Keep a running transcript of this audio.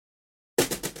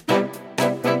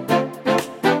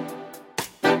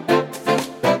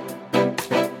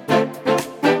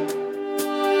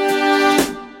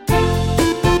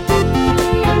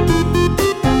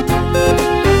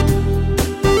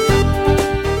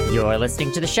You're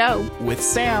listening to the show with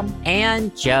Sam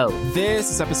and Joe.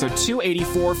 This is episode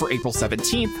 284 for April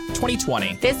 17th,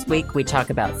 2020. This week we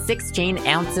talk about 16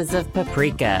 ounces of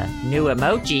paprika, new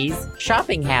emojis,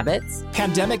 shopping habits,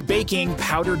 pandemic baking,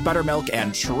 powdered buttermilk,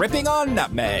 and tripping on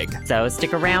nutmeg. So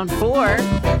stick around for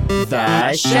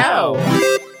the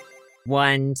show.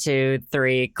 1, 2,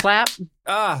 3, clap.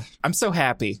 I'm so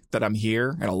happy that I'm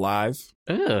here and alive.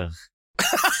 Ugh.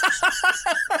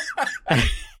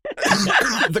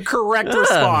 The correct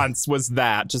response was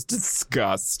that. Just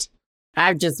disgust.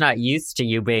 I'm just not used to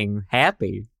you being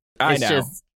happy. I It's know.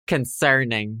 just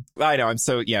concerning. I know. I'm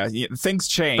so, things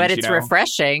change. But it's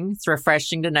refreshing. It's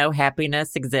refreshing to know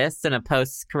happiness exists in a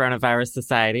post-coronavirus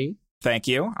society. Thank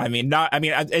you. I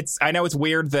know it's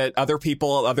weird that other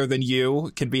people other than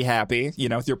you can be happy,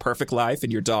 with your perfect life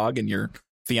and your dog and your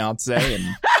fiance and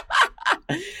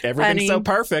everything's Honey, so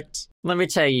perfect. Let me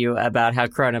tell you about how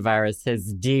coronavirus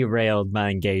has derailed my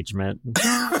engagement.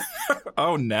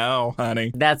 Oh no,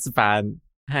 honey. That's fine,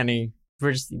 honey.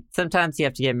 Sometimes you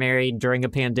have to get married during a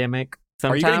pandemic.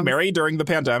 Are you getting married during the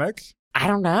pandemic? I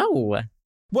don't know.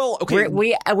 Well, okay.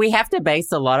 We have to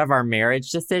base a lot of our marriage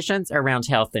decisions around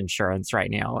health insurance right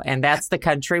now, and that's the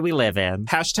country we live in.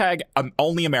 Hashtag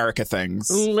only America things.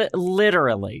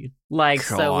 Literally. God.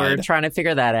 So we're trying to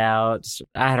figure that out.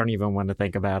 I don't even want to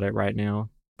think about it right now.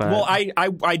 But... Well,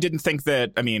 I didn't think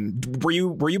that.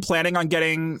 Were you planning on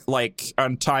getting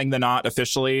untying the knot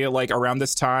officially around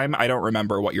this time? I don't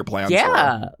remember what your plans were.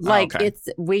 Yeah, Okay.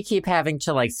 we keep having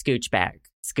to scooch back.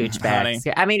 Honey.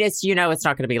 It's it's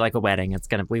not going to be like a wedding.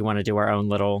 We want to do our own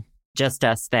little just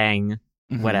us thing,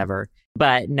 whatever.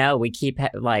 But no, we keep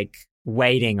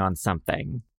waiting on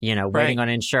something. Waiting on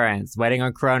insurance, waiting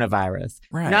on coronavirus.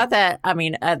 Right. Not that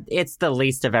it's the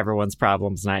least of everyone's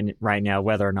problems right now,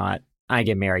 whether or not I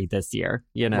get married this year.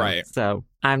 Right. So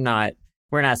we're not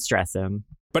stressing.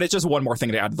 But it's just one more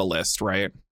thing to add to the list,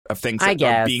 right? Of things that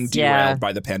are being derailed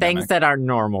by the pandemic. Things that are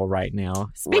normal right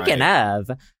now. Speaking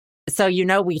of. So,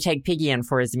 we take Piggy in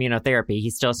for his immunotherapy. He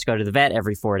still has to go to the vet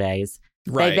every 4 days.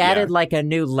 Right, They've added a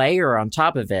new layer on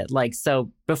top of it.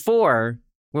 So before,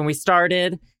 when we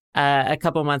started a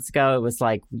couple months ago, it was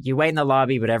you wait in the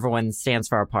lobby, but everyone stands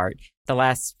far apart. The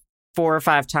last 4 or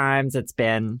 5 times it's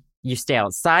been you stay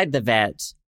outside the vet,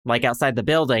 outside the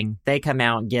building. They come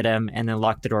out and get him and then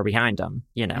lock the door behind him,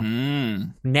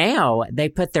 Now they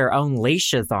put their own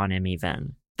leashes on him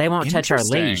even. They won't touch our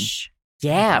leash.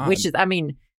 Yeah, which is,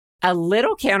 a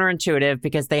little counterintuitive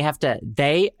because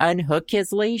they unhook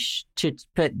his leash to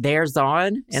put theirs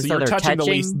on. And so you're they're touching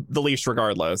the leash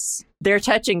regardless. They're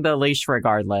touching the leash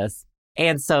regardless.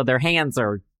 And so their hands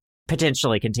are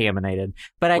potentially contaminated.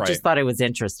 But I just thought it was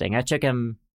interesting. I took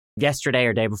him yesterday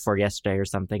or day before yesterday or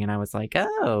something. And I was like,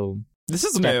 oh, this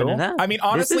is new.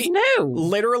 Honestly, this is new.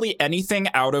 Literally anything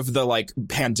out of the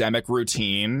pandemic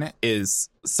routine is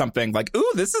something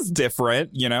ooh, this is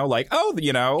different, It's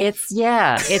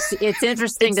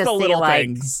interesting to see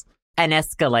things. An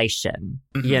escalation,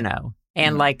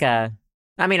 and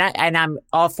I'm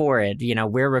all for it.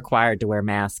 We're required to wear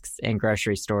masks in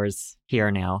grocery stores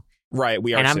here now. Right,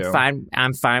 we are and too.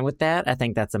 I'm fine with that. I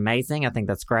think that's amazing. I think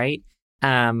that's great.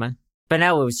 But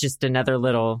no, it was just another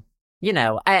little.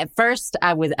 At first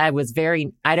I was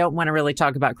very, I don't want to really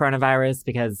talk about coronavirus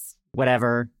because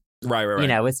whatever. Right.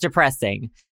 It's depressing.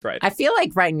 Right. I feel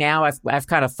like right now I've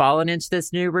kind of fallen into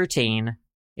this new routine.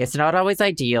 It's not always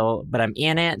ideal, but I'm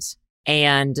in it.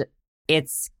 And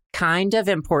it's kind of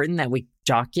important that we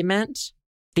document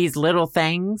these little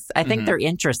things. I think they're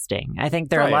interesting. I think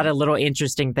there are a lot of little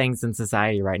interesting things in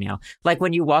society right now. Like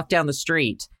when you walk down the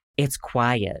street, it's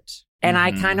quiet. And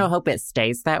I kind of hope it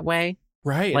stays that way.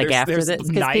 Right. After this,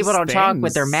 because people don't talk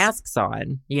with their masks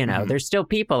on. There's still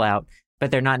people out,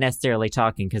 but they're not necessarily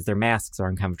talking because their masks are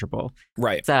uncomfortable.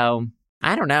 Right. So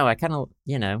I don't know. I kind of,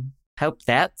 hope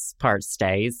that part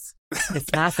stays.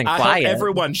 It's nice and quiet. I hope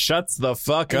everyone shuts the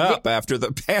fuck up after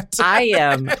the pandemic. I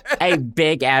am a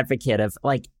big advocate of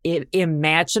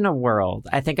imagine a world.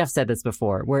 I think I've said this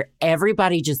before, where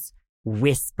everybody just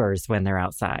whispers when they're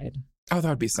outside. Oh, that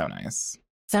would be so nice.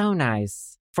 So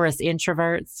nice. For us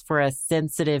introverts, for us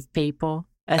sensitive people,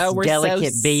 us we're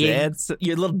delicate so beings.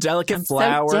 Your little delicate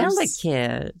flowers. So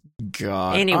delicate.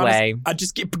 God. Anyway.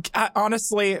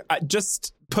 Honestly,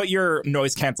 just put your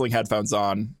noise-canceling headphones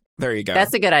on. There you go.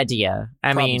 That's a good idea.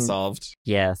 Problem solved.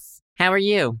 Yes. How are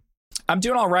you? I'm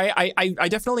doing all right. I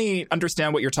definitely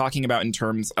understand what you're talking about in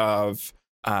terms of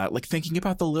thinking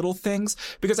about the little things,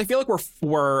 because I feel like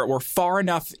we're far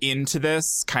enough into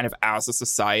this kind of as a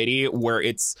society where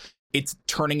it's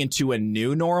turning into a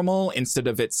new normal instead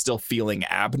of it still feeling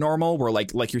abnormal. We're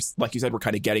like you said, we're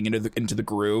kind of getting into the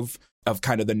groove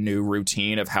kind of the new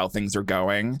routine of how things are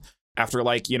going. After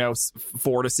like,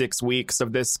 4 to 6 weeks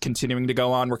of this continuing to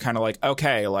go on, we're kind of like,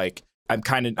 okay, like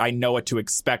I know what to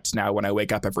expect now when I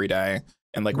wake up every day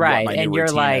and like right. what my new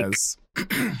routine is.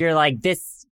 You're like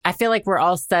this. I feel like we're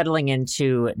all settling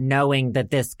into knowing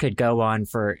that this could go on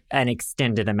for an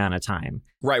extended amount of time.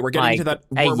 Right. We're getting to that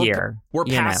a year. We're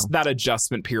past that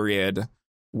adjustment period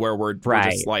where we're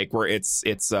just like where it's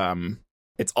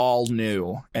all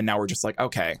new. And now we're just like,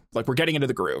 OK, like we're getting into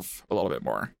the groove a little bit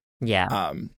more.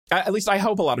 Yeah. At least I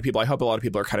hope a lot of people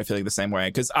are kind of feeling the same way,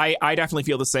 because I definitely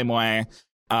feel the same way.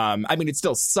 I mean, it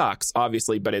still sucks,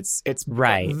 obviously, but it's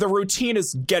right. The routine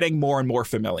is getting more and more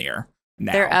familiar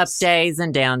now. There are up days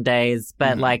and down days,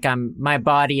 but like my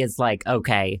body is like,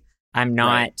 okay, I'm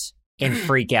not in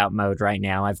freak out mode right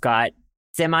now. I've got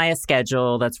a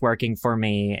schedule that's working for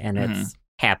me, and it's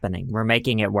happening. We're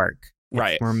making it work.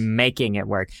 Right. We're making it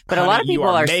work. But Honey, a lot of people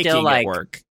are still like,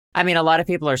 work. I mean, a lot of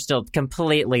people are still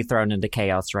completely thrown into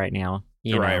chaos right now.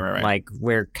 You know, right. Like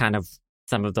we're kind of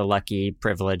some of the lucky,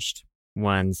 privileged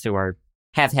ones who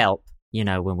have help,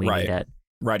 when we need it.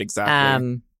 Right,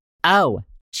 exactly.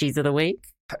 Cheese of the week?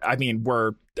 I mean,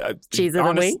 we're... cheese of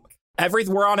the week?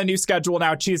 We're on a new schedule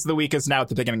now. Cheese of the week is now at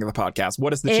the beginning of the podcast.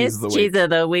 What is the cheese of the week? Cheese of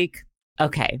the week.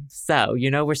 Okay, so,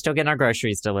 we're still getting our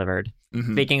groceries delivered.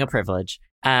 Speaking of privilege.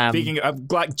 Speaking of,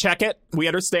 check it. We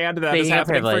understand that is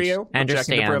happening for you. Understand.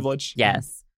 Checking the privilege.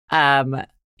 Yes.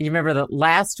 You remember the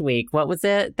last week, what was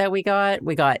it that we got?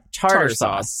 We got tartar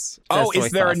sauce. Oh,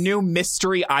 is there a new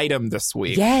mystery item this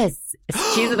week? Yes.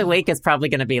 Cheese of the week is probably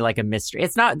going to be like a mystery.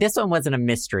 This one wasn't a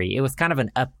mystery. It was kind of an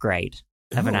upgrade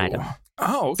of an item.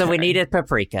 Oh, okay. So we needed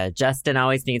paprika. Justin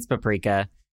always needs paprika.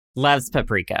 Loves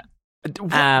paprika.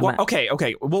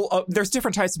 Okay. Well, there's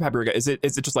different types of paprika. Is it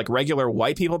just like regular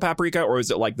white people paprika, or is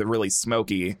it like the really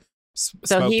smoky?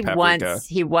 So he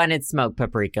wanted smoked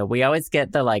paprika. We always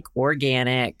get the like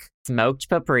organic smoked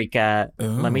paprika. Ooh.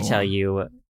 Let me tell you,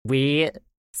 we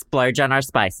splurge on our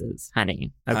spices,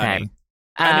 honey. Okay.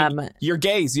 I mean, you're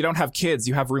gays. You don't have kids.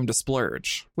 You have room to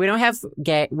splurge. We don't have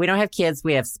kids.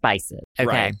 We have spices.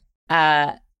 Okay.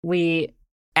 Right. We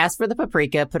asked for the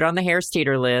paprika, put it on the Harris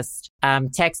Teeter list,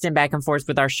 texting back and forth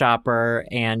with our shopper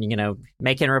and,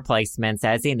 making replacements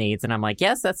as he needs. And I'm like,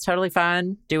 yes, that's totally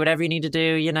fine. Do whatever you need to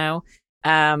do,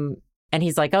 And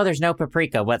he's like, oh, there's no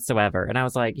paprika whatsoever. And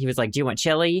he was like, do you want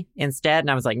chili instead? And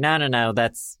I was like, no,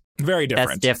 that's very different.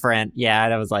 That's different. Yeah.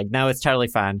 And I was like, no, it's totally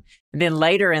fine. And then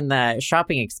later in the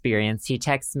shopping experience, he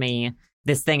texts me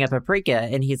this thing of paprika,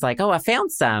 and he's like, oh, I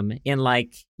found some in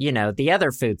like, the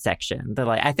other food section.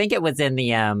 I think it was in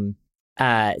the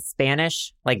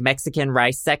Spanish, like Mexican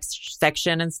rice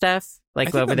section and stuff,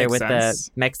 like over there with the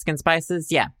Mexican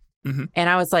spices. Yeah. Mm-hmm. And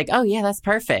I was like, oh yeah, that's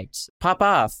perfect. Pop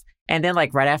off. And then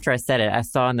like right after I said it, I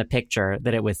saw in the picture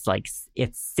that it was like,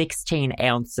 it's 16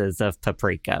 ounces of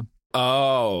paprika.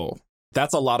 Oh,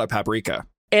 that's a lot of paprika.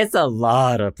 It's a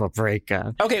lot of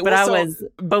paprika. Okay.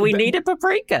 But we needed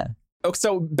paprika. Oh,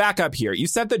 so back up here. You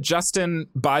said that Justin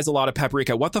buys a lot of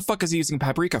paprika. What the fuck is he using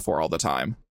paprika for all the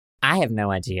time? I have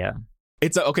no idea.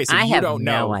 Okay, so you don't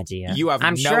know. No idea. You have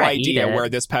no idea where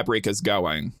this paprika is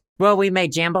going. Well, we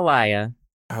made jambalaya.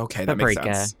 Okay, that paprika.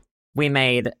 Makes sense. We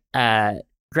made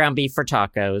ground beef for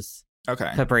tacos.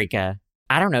 Okay. Paprika.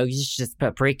 I don't know. You just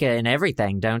paprika in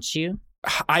everything, don't you?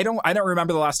 I don't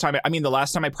remember the last time. The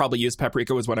last time I probably used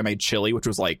paprika was when I made chili, which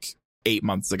was like 8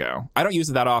 months ago. I don't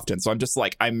use it that often, so I'm just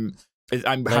like I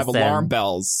have alarm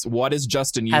bells. What is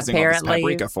Justin using all this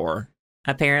paprika for?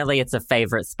 Apparently, it's a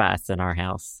favorite spice in our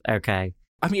house. Okay.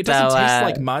 I mean, it doesn't taste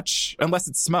like much unless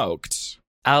it's smoked.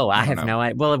 Oh, I have no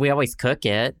idea. Well, we always cook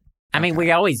it. I mean,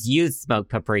 we always use smoked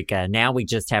paprika. Now we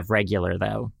just have regular,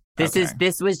 though.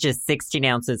 This was just 16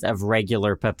 ounces of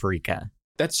regular paprika.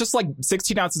 That's just like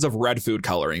 16 ounces of red food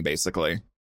coloring, basically.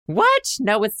 What?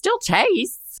 No, it still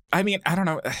tastes. I mean, I don't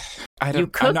know. You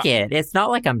cook it. It's not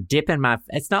like I'm dipping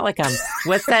it's not like I'm,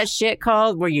 what's that shit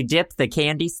called where you dip the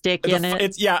candy stick in it?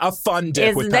 It's, a fun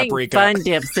dip with paprika. Fun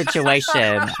dip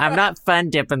situation. I'm not fun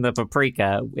dipping the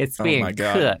paprika. It's being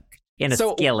cooked in a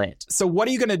skillet. So what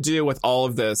are you going to do with all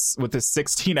of this, with this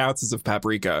 16 ounces of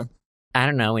paprika? I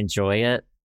don't know. Enjoy it.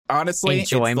 Honestly,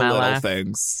 enjoy it's my the little life.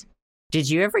 Things. Did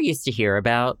you ever used to hear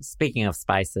about, speaking of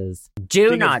spices,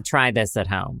 not try this at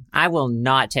home. I will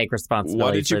not take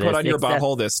responsibility for this. What did you put on your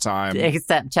butthole this time?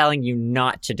 Except telling you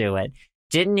not to do it.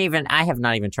 I have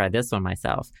not even tried this one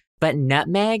myself. But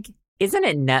nutmeg, isn't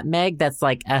it nutmeg that's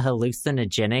like a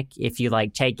hallucinogenic if you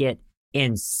like take it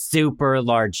in super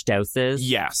large doses?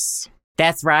 Yes.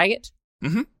 That's right?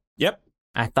 Mm-hmm. Yep.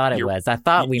 I thought it was. I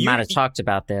thought we might have talked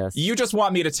about this. You just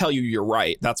want me to tell you you're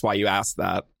right. That's why you asked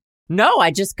that. No,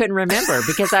 I just couldn't remember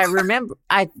because I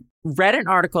read an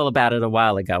article about it a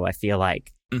while ago, I feel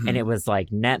like. Mhm. And it was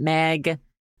like nutmeg,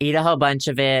 eat a whole bunch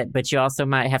of it, but you also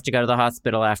might have to go to the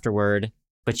hospital afterward,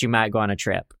 but you might go on a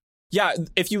trip. Yeah,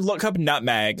 if you look up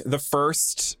nutmeg, the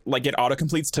first, like, it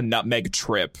autocompletes to nutmeg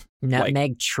trip.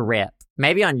 Nutmeg trip.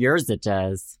 Maybe on yours it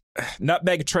does.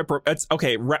 Nutmeg trip. It's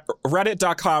okay.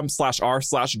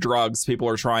 Reddit.com/r/drugs. People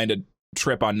are trying to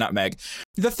trip on nutmeg.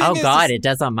 The thing is, it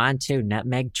does on mine too.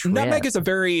 Nutmeg trip. Nutmeg is a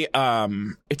very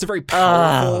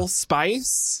powerful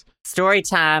spice. Story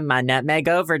time. My nutmeg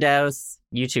overdose.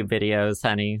 YouTube videos,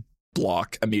 honey.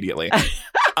 Block immediately.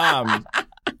 I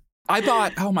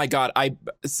bought. Oh my god. I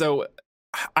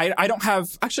don't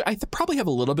have. Actually, I probably have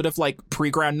a little bit of like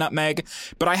pre-ground nutmeg,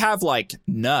 but I have like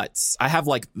nuts. I have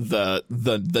like the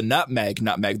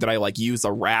nutmeg that I like use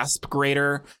a rasp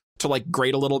grater to like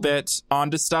grate a little bit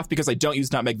onto stuff because I don't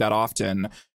use nutmeg that often.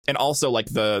 And also like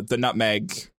the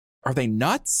nutmeg, are they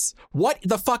nuts? What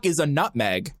the fuck is a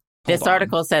nutmeg? This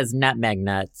article says nutmeg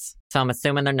nuts. So I'm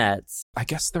assuming they're nuts. I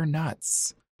guess they're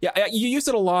nuts. Yeah, you use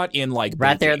it a lot in like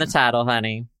right there in baking. the title,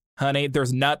 honey. Honey,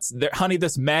 there's nuts. There, honey,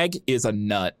 this meg is a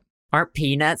nut. Aren't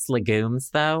peanuts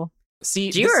legumes though? See,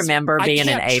 do you remember being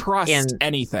I can't trust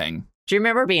anything? Do you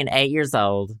remember being 8 years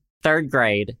old, 3rd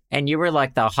grade, and you were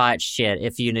like the hot shit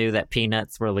if you knew that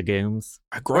peanuts were legumes?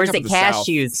 Or is it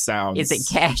cashews? Is it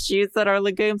cashews that are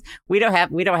legumes? We don't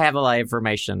have a lot of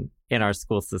information in our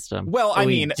school system. Well, I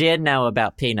mean, did know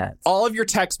about peanuts. All of your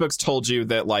textbooks told you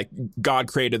that like God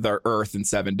created the earth in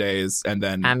 7 days, and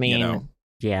then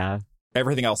yeah,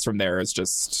 everything else from there is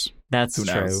just who knows?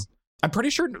 True. I'm pretty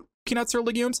sure peanuts are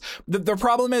legumes. The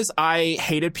problem is I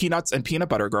hated peanuts and peanut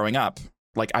butter growing up.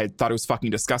 Like, I thought it was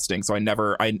fucking disgusting. So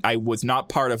I was not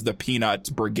part of the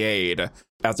peanut brigade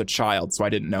as a child. So I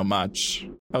didn't know much.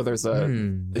 Oh, there's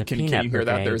can you hear brigade.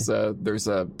 That? There's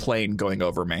a plane going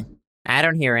over me. I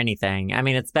don't hear anything. I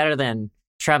mean, it's better than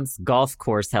Trump's golf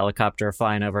course helicopter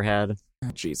flying overhead.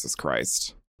 Jesus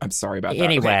Christ. I'm sorry about that.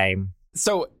 Anyway. Okay.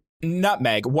 So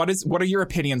nutmeg, what are your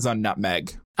opinions on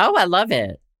nutmeg? Oh, I love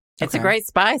it. It's a great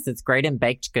spice. It's great in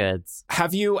baked goods.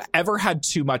 Have you ever had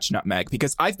too much nutmeg?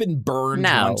 Because I've been burned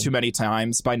one too many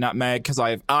times by nutmeg. Because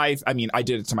I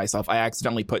did it to myself. I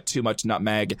accidentally put too much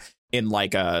nutmeg in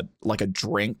like a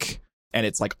drink, and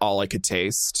it's like all I could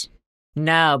taste.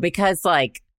 No, because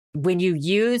like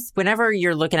whenever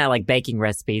you're looking at like baking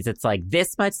recipes, it's like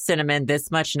this much cinnamon,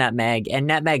 this much nutmeg, and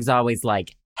nutmeg's always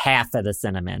like half of the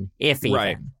cinnamon, if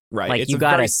even. Right. Like it's you a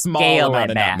gotta very small scale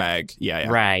amount it of back. nutmeg. Yeah.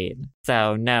 Right.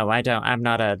 So no, I don't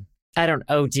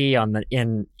OD on the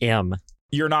M.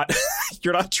 You're not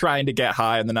trying to get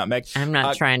high on the nutmeg. I'm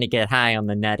not trying to get high on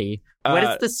the Nutty. What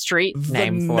is the street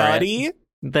name for Nutty? it?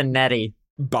 The Nutty.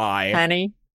 Bye.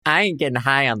 Honey, I ain't getting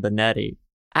high on the Nutty.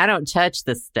 I don't touch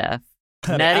the stuff.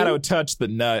 Honey, Nutty? I don't touch the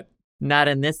nut. Not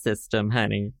in this system,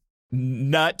 honey.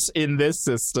 Nut in this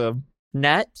system.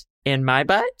 Nut in my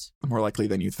butt? More likely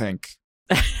than you think.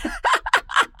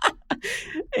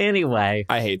 Anyway.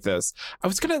 I hate this. I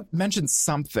was going to mention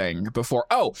something before.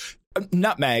 Oh,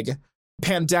 nutmeg,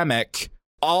 pandemic.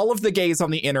 All of the gays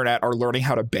on the internet are learning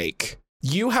how to bake.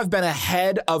 You have been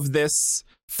ahead of this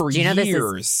for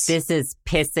years. This is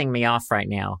pissing me off right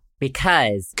now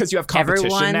because you have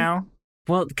competition now?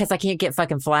 Well, because I can't get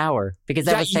fucking flour. Because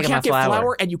I was taking my flour. You can't get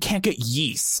flour and you can't get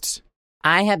yeast.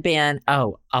 I have been,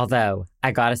 although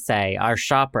I gotta say, our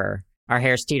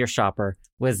Harris Teeter shopper,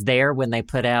 was there when they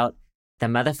put out the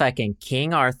motherfucking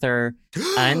King Arthur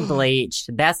unbleached.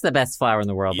 That's the best flour in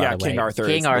the world, by the way. King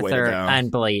Arthur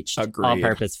unbleached,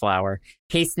 all-purpose flour.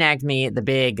 He snagged me the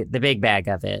big bag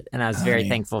of it, and I was very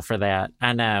thankful for that.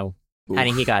 I know. Oof.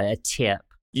 Honey, he got a tip.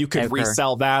 You could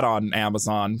resell that on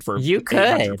Amazon for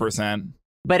 800%.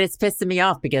 But it's pissing me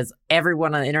off because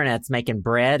everyone on the internet's making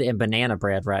bread and banana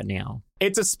bread right now.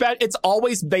 They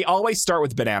always start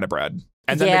with banana bread.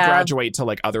 And then they graduate to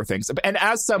like other things. And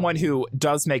as someone who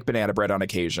does make banana bread on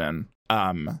occasion,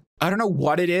 I don't know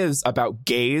what it is about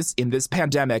gays in this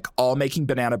pandemic all making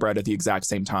banana bread at the exact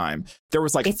same time. There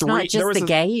was like it's not just the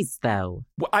gays, though.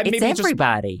 It's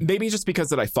everybody. Maybe just because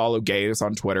that I follow gays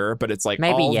on Twitter, but it's like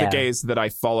the gays that I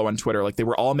follow on Twitter, like they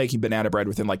were all making banana bread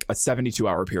within like a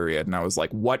 72-hour period. And I was like,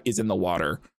 what is in the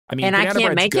water? I mean, and I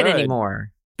can't make it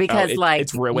anymore because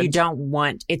it's ruined. You don't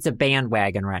want, it's a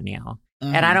bandwagon right now.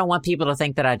 Mm-hmm. And I don't want people to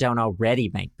think that I don't already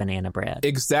make banana bread.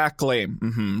 Exactly.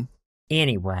 Mm-hmm.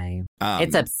 Anyway,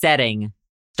 it's upsetting.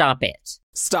 Stop it.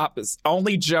 Stop this.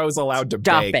 Only Joe's allowed to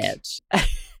bake. Stop it.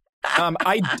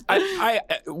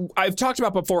 I've talked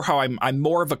about before how I'm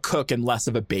more of a cook and less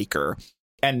of a baker.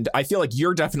 And I feel like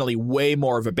you're definitely way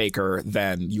more of a baker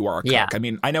than you are a cook. Yeah. I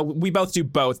mean, I know we both do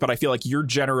both, but I feel like you're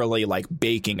generally like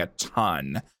baking a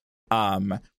ton.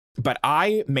 But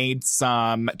I made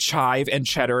some chive and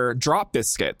cheddar drop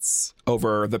biscuits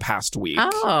over the past week.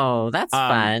 Oh, that's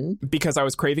fun. Because I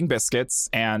was craving biscuits,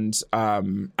 and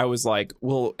I was like,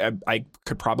 well, I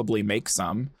could probably make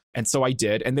some. And so I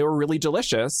did, and they were really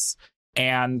delicious.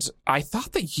 And I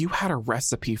thought that you had a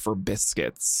recipe for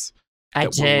biscuits. I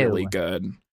that do. Were really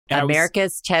good. And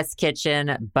America's Test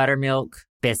Kitchen buttermilk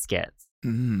biscuits.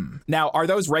 Now, are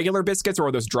those regular biscuits or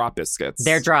are those drop biscuits?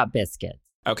 They're drop biscuits.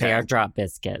 Okay. They are drop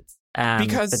biscuits.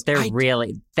 Because but they're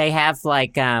they have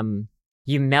like,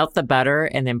 you melt the butter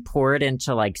and then pour it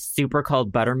into like super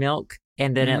cold buttermilk,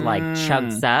 and then it like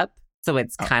chunks up. So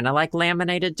it's kind of like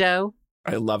laminated dough.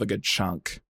 I love a good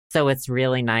chunk. So it's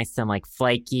really nice and like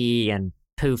flaky and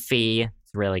poofy.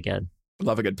 It's really good.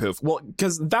 Love a good poof. Well,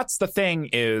 because that's the thing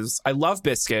is I love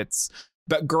biscuits,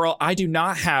 but girl, I do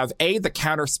not have A, the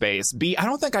counter space. B, I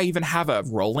don't think I even have a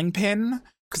rolling pin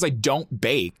because I don't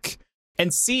bake.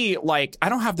 And C, like, I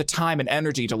don't have the time and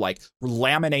energy to, like,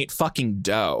 laminate fucking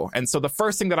dough. And so the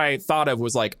first thing that I thought of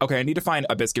was, like, okay, I need to find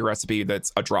a biscuit recipe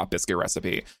that's a drop biscuit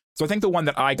recipe. So I think the one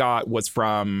that I got was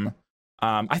from,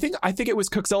 I think it was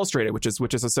Cooks Illustrated, which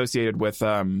is associated with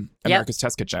America's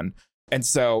Test Kitchen. And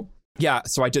so, yeah,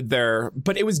 so I did there.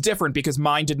 But it was different because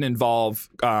mine didn't involve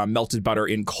melted butter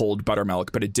in cold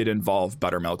buttermilk, but it did involve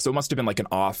buttermilk. So it must have been, like, an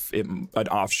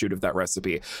offshoot of that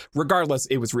recipe. Regardless,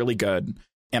 it was really good.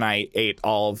 And I ate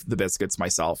all of the biscuits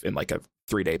myself in like a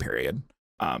 3-day period.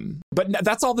 But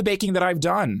that's all the baking that I've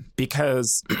done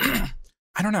because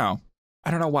I don't know.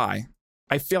 I don't know why.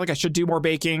 I feel like I should do more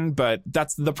baking, but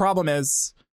that's the problem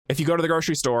is if you go to the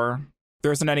grocery store,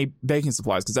 there isn't any baking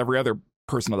supplies because every other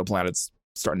person on the planet's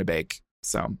starting to bake.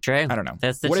 So true. I don't know.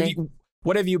 That's the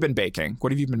what have you been baking?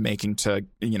 What have you been making to,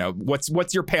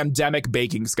 what's your pandemic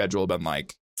baking schedule been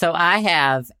like? So I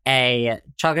have a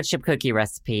chocolate chip cookie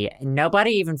recipe.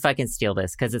 Nobody even fucking steal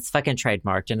this because it's fucking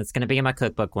trademarked and it's going to be in my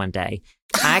cookbook one day.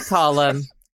 I call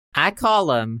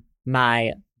them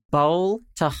my bowl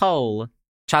to hole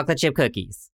chocolate chip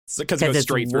cookies. Because it goes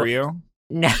straight through you?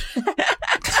 No,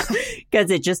 because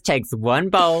it just takes one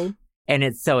bowl and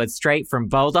it's straight from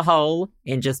bowl to hole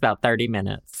in just about 30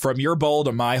 minutes. From your bowl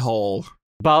to my hole.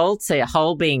 Bowl to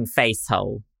hole being face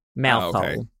hole, mouth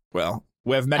hole. Well.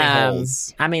 We have many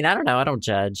holes. I mean, I don't know. I don't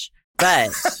judge.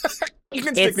 But you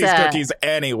can stick these cookies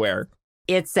anywhere.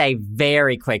 It's a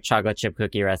very quick chocolate chip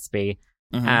cookie recipe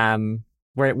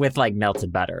with like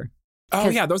melted butter. Oh,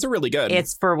 yeah. Those are really good.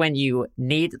 It's for when you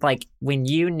need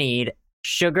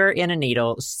sugar in a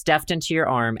needle stuffed into your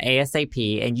arm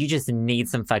ASAP and you just need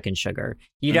some fucking sugar.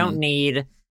 You don't need,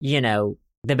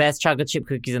 the best chocolate chip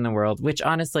cookies in the world, which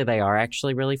honestly they are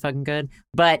actually really fucking good.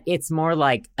 But it's more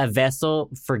like a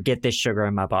vessel for get this sugar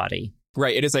in my body.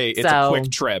 Right. It's a quick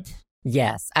trip.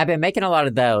 Yes. I've been making a lot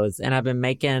of those and I've been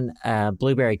making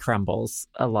blueberry crumbles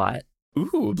a lot.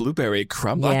 Ooh, blueberry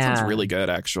crumble. Yeah. That sounds really good,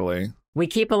 actually. We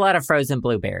keep a lot of frozen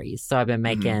blueberries. So I've been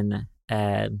making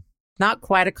not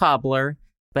quite a cobbler,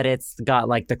 but it's got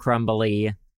like the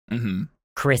crumbly,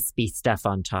 crispy stuff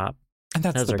on top. And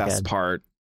that's the best part.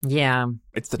 Yeah.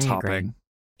 It's the topping.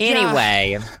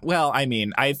 Anyway. Yeah. Well, I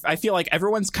mean, I feel like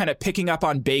everyone's kind of picking up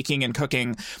on baking and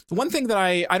cooking. One thing that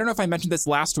I don't know if I mentioned this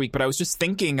last week, but I was just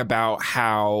thinking about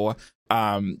how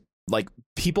like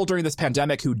people during this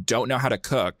pandemic who don't know how to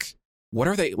cook, what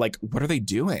are they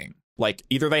doing? Like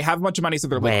either they have a bunch of money so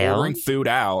they're like ordering food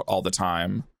out all the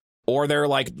time, or they're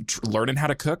like learning how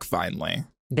to cook finally.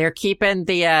 They're keeping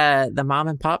the mom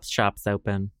and pop shops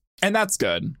open. And that's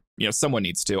good. Someone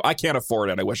needs to. I can't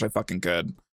afford it. I wish I fucking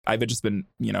could. I've just been,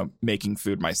 making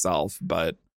food myself.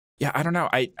 But yeah, I don't know.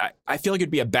 I feel like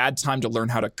it'd be a bad time to learn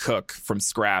how to cook from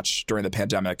scratch during the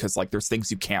pandemic because like there's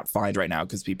things you can't find right now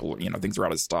because people, things are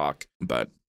out of stock. But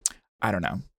I don't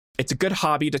know. It's a good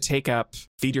hobby to take up.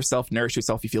 Feed yourself, nourish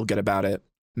yourself. You feel good about it.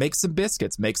 Make some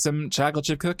biscuits. Make some chocolate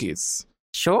chip cookies.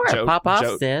 Sure. Pop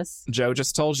off, sis. Joe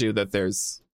just told you that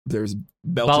there's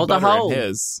melted butter in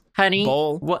his honey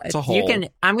bowl to hole. You can.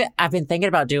 I've been thinking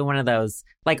about doing one of those.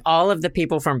 Like all of the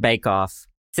people from Bake Off,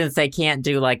 since they can't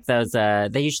do like those. They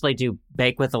usually do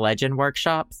Bake with a Legend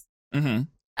workshops.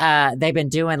 They've been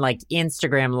doing like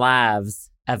Instagram lives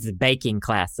of the baking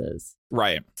classes.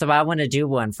 Right. So I want to do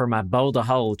one for my bowl to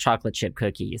hole chocolate chip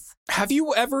cookies. Have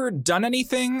you ever done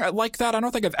anything like that? I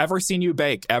don't think I've ever seen you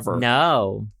bake ever.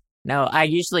 No, I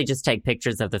usually just take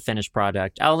pictures of the finished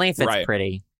product, only if it's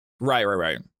pretty. Right.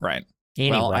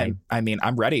 Anyway. Well, I mean,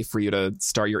 I'm ready for you to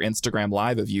start your Instagram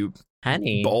live of you,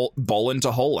 honey, bowling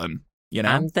to holing.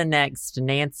 I'm the next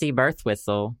Nancy Birth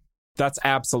Whistle. That's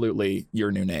absolutely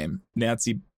your new name.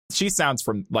 Nancy. She sounds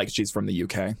like she's from the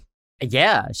UK.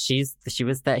 Yeah, she's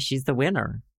the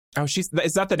winner. Oh, is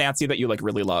that the Nancy that you like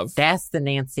really love? That's the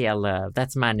Nancy I love.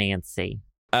 That's my Nancy.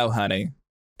 Oh, honey.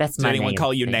 That's Did my anyone Nancy.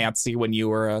 call you Nancy when you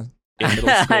were in middle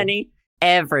school? Honey,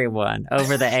 everyone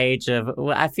over the age of,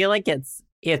 well, I feel like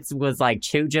it was like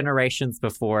 2 generations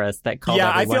before us that called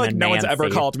everyone I feel like no Nancy one's ever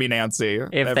called me Nancy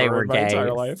if they were gay.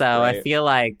 So right. I feel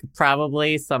like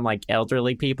probably some like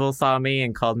elderly people saw me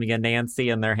and called me a Nancy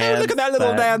in their heads. Hey, look at that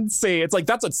little Nancy. It's like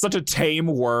such a tame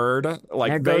word. Like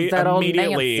there goes that old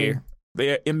Nancy.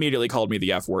 They immediately called me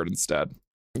the F word instead.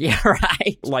 Yeah,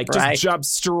 right. Just jump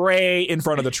straight in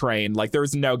front of the train. Like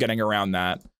there's no getting around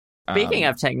that. Speaking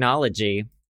of technology.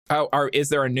 Oh, is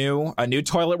there a new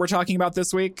toilet we're talking about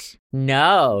this week?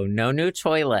 No new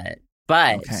toilet.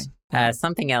 But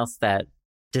something else that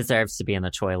deserves to be in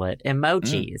the toilet.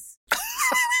 Emojis.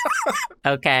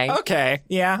 Okay. Okay.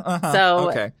 Yeah. Uh-huh.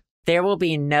 So there will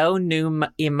be no new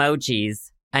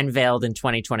emojis unveiled in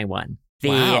 2021.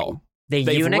 Wow.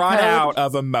 They've run out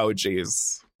of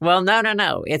emojis. Well,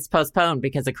 no. It's postponed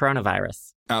because of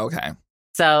coronavirus. Okay.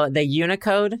 So the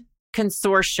Unicode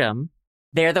Consortium,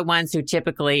 they're the ones who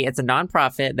typically, it's a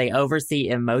nonprofit. They oversee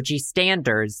emoji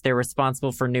standards. They're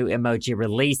responsible for new emoji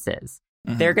releases.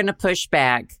 Mm-hmm. They're going to push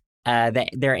back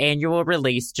their annual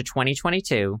release to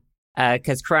 2022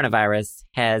 because coronavirus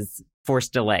has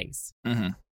forced delays.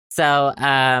 Mm-hmm. So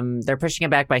they're pushing it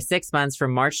back by 6 months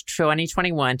from March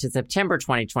 2021 to September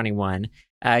 2021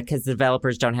 because the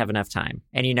developers don't have enough time.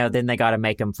 And, then they got to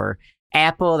make them for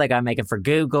Apple. They got to make them for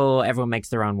Google. Everyone makes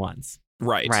their own ones.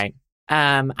 Right. Right.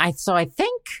 I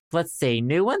think, let's see,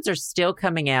 new ones are still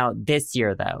coming out this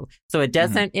year, though. So it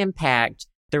doesn't impact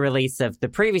the release of the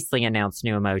previously announced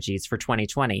new emojis for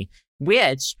 2020,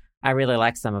 which I really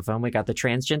like some of them. We got the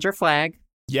transgender flag.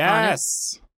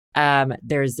 Yes.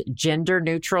 There's gender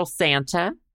neutral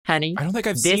Santa, honey. I don't think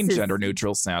I've seen gender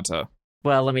neutral Santa.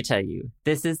 Well, let me tell you,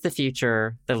 this is the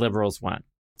future the liberals want.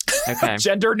 Okay.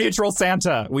 Gender neutral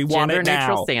Santa. We want it now. Gender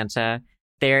neutral Santa.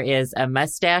 There is a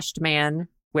mustached man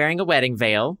wearing a wedding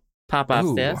veil. Pop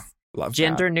off this. Love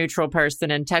gender that. neutral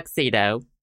person in tuxedo.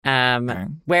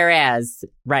 Whereas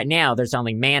right now there's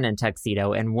only man in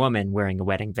tuxedo and woman wearing a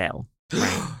wedding veil.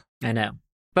 Right. I know.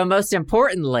 But most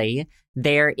importantly,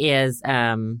 there is,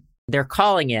 they're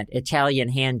calling it Italian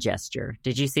hand gesture.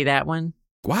 Did you see that one?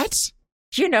 What?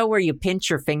 Do you know where you pinch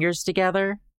your fingers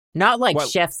together? Not like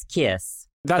chef's kiss.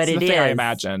 That's but the it thing is. I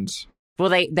imagined. Well,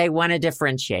 they want to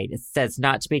differentiate. It says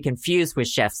not to be confused with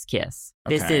chef's kiss.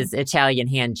 This is Italian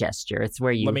hand gesture. It's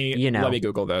where let me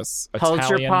Google this. Hold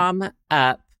your palm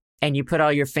up and you put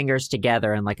all your fingers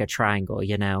together in like a triangle,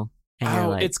 And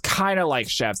it's kind of like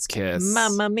chef's kiss.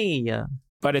 Mamma mia.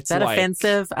 But it's Is that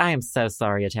offensive? I am so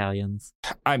sorry, Italians.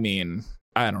 I mean,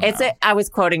 I don't know. I was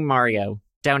quoting Mario.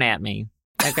 Don't at me.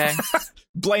 Okay?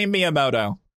 Blame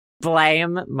Miyamoto.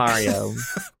 Blame Mario.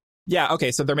 Yeah,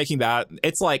 okay, so they're making that.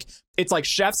 It's like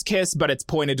chef's kiss, but it's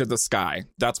pointed to the sky.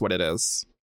 That's what it is.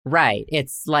 Right.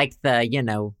 It's like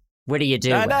the, what do you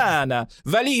do? Banana.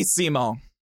 Valissimo.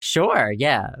 Sure,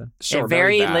 yeah. Sure, a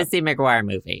very Lizzie McGuire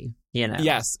movie,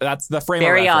 Yes, that's the frame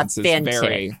very of reference.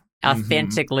 Authentic.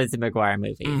 Authentic Lizzie McGuire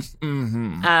movie.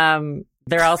 Mm-hmm.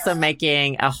 They're also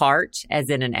making a heart, as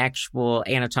in an actual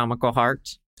anatomical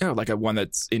heart. Oh, like a one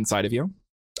that's inside of you?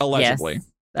 Allegedly. Yes,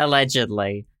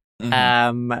 allegedly.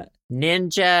 Mm-hmm.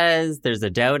 Ninjas, there's a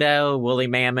dodo, woolly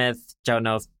mammoth. Don't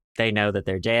know if they know that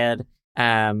they're dead.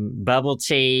 Bubble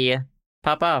tea.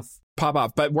 Pop off.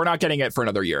 But we're not getting it for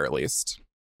another year at least.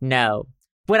 No.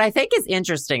 What I think is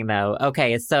interesting, though,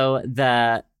 so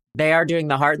they are doing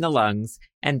the heart and the lungs,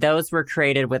 and those were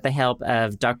created with the help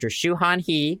of Dr. Shuhan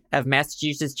He of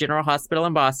Massachusetts General Hospital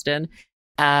in Boston,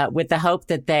 with the hope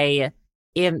that they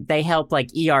help like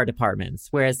ER departments,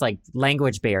 whereas like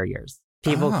language barriers,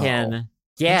 people can.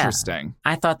 Yeah, interesting.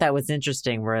 I thought that was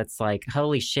interesting. Where it's like,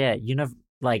 holy shit,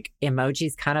 like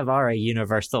emojis kind of are a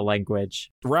universal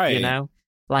language, right?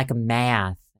 Like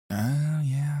math. Oh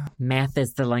yeah, math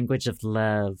is the language of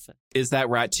love. Is that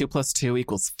right? 2 + 2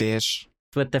 = fish.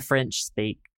 What the French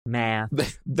speak, math.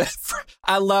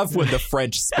 I love when the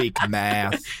French speak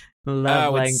math.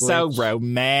 Love language. It's so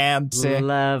romantic.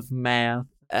 Love math.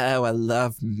 Oh, I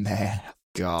love math.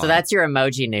 God. So that's your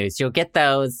emoji news. You'll get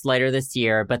those later this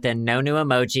year, but then no new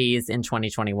emojis in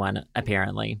 2021,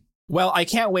 apparently. Well, I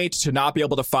can't wait to not be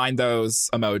able to find those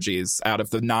emojis out of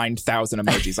the 9,000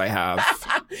 emojis I have.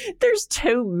 There's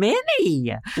too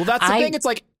many. Well, that's the thing. It's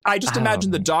like, I just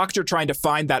imagine the doctor trying to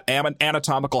find that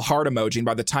anatomical heart emoji, and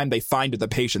by the time they find it, the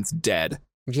patient's dead.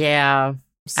 Yeah.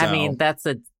 So. I mean, that's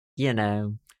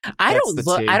I That's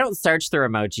the tea. I don't search through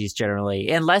emojis generally,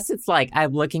 unless it's like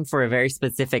I'm looking for a very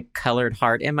specific colored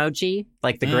heart emoji,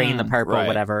 like the green, the purple, right.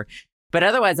 whatever. But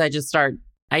otherwise, I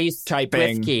use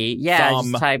Typing Whiskey. Yeah,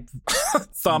 thumb. just type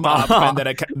Thumb bomb. up,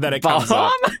 and then it comes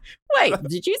up. Wait,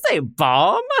 did you say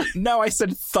bomb? No, I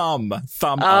said thumb.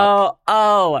 Thumb up.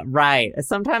 Oh, right.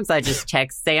 Sometimes I just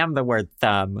text Sam the word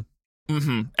thumb.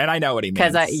 Mm-hmm. And I know what he means.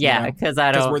 Because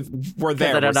I don't. We're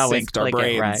there. We're synced. Our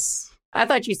brains. Right. I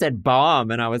thought you said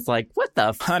bomb, and I was like, "What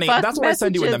the honey? Fuck That's what I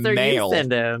send you in the mail."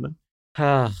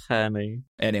 Oh, honey.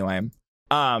 Anyway,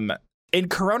 in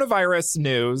coronavirus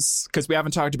news, because we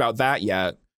haven't talked about that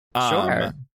yet.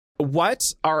 Sure.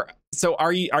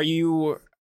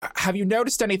 Have you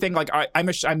noticed anything? Like, I'm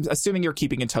assuming you're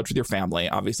keeping in touch with your family.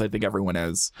 Obviously, I think everyone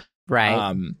is.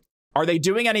 Right. Are they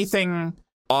doing anything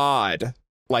odd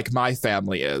like my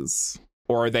family is,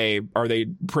 or are they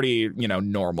pretty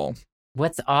normal?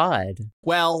 What's odd?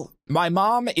 Well, my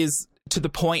mom is to the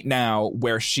point now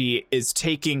where she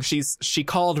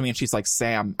called me and she's like,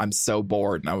 Sam, I'm so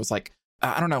bored. And I was like,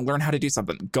 I don't know, learn how to do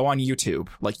something. Go on YouTube.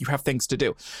 Like, you have things to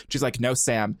do. She's like, no,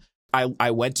 Sam.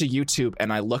 I went to YouTube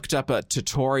and I looked up a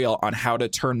tutorial on how to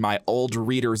turn my old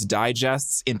Reader's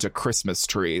Digests into Christmas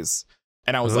trees.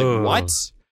 And I was like, what?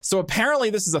 So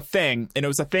apparently this is a thing, and it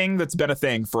was a thing that's been a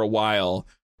thing for a while.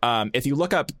 If you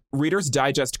look up Reader's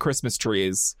Digest Christmas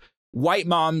trees, white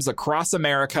moms across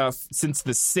America since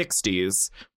the 60s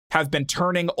have been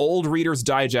turning old Reader's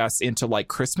Digests into like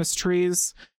Christmas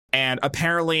trees. And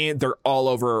apparently they're all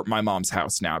over my mom's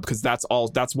house now because that's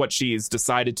what she's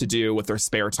decided to do with her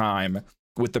spare time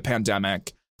with the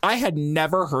pandemic. I had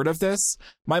never heard of this.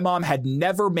 My mom had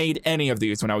never made any of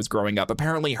these when I was growing up.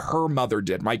 Apparently her mother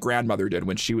did. My grandmother did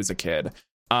when she was a kid.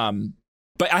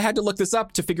 But I had to look this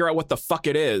up to figure out what the fuck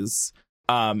it is.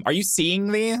 Are you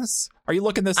seeing these? Are you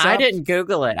looking this up? I didn't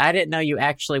Google it. I didn't know you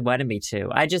actually wanted me to.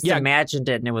 I just imagined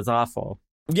it and it was awful.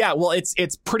 Yeah, well,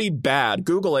 it's pretty bad.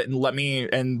 Google it and let me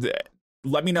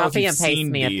know if you've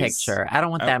seen me these. A picture. I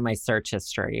don't want that in my search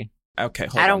history. Okay,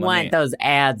 I don't want those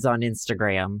ads on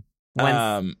Instagram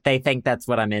when they think that's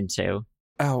what I'm into.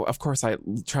 Oh, of course. I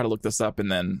try to look this up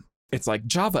and then it's like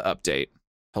Java update.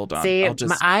 Hold on. See,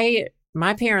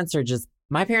 my parents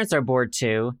are bored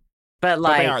too, but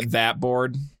they aren't that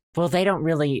bored. Well, they don't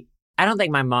really. I don't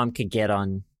think my mom could get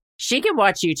on. She can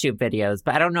watch YouTube videos,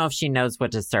 but I don't know if she knows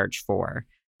what to search for.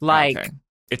 Like, okay.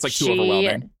 It's like too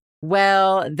overwhelming.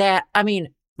 Well,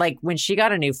 like when she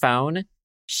got a new phone,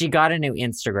 she got a new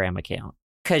Instagram account.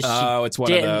 It's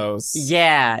one of those.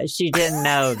 Yeah, she didn't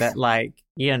know that, like,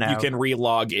 you can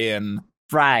re-log in.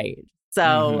 Right.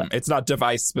 So it's not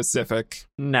device specific.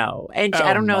 No. And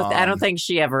I don't know. I don't think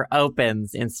she ever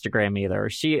opens Instagram either.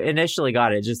 She initially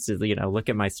got it just to, look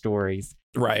at my stories.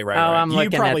 Right. Oh, I'm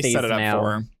looking probably at these set it up now.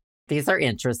 for her. These are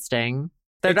interesting.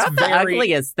 They're not the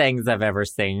ugliest things I've ever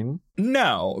seen.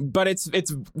 No, but it's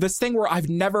this thing where I've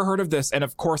never heard of this. And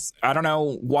of course, I don't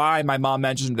know why my mom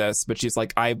mentioned this, but she's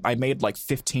like, I made like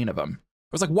 15 of them. I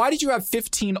was like, why did you have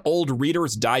 15 old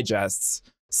Reader's Digests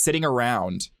sitting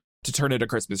around to turn into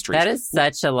Christmas trees? That is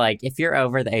such a, like, if you're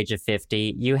over the age of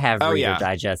 50, you have Reader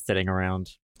Digest sitting around.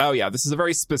 Oh, yeah. This is a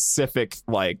very specific,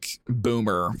 like,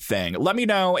 boomer thing. Let me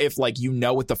know if, like, you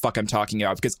know what the fuck I'm talking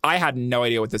about, because I had no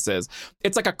idea what this is.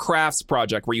 It's like a crafts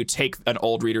project where you take an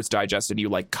old Reader's Digest and you,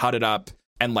 like, cut it up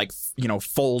and, like,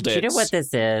 fold it. Do you know what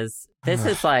this is? This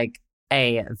is, like,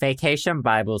 a vacation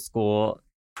Bible school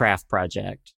craft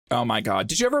project. Oh, my God.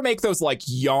 Did you ever make those, like,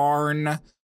 yarn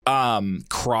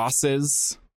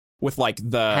crosses with, like,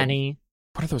 the... Honey.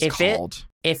 What are those called?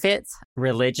 If it's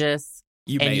religious...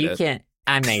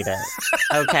 I made it.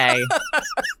 Okay.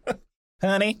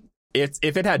 Honey, if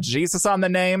it had Jesus on the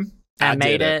name, I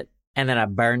made it, and then I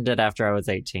burned it after I was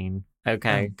 18.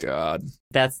 Okay. Oh, God.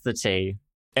 That's the tea.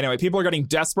 Anyway, people are getting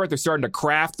desperate. They're starting to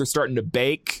craft. They're starting to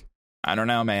bake. I don't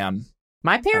know, man.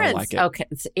 My parents, okay,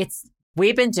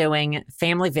 we've been doing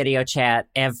family video chat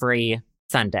every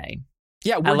Sunday.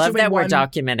 Yeah, I love that we're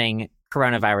documenting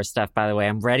coronavirus stuff, by the way.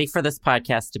 I'm ready for this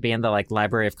podcast to be in the, like,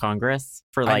 Library of Congress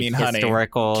for, like,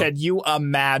 historical... Honey, can you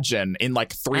imagine in,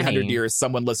 like, 300 years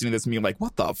someone listening to this and being like,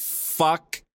 what the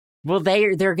fuck? Well, they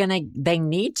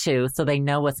need to, so they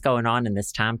know what's going on in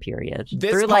this time period.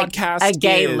 This through, podcast like, a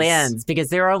gay lens, because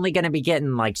they're only going to be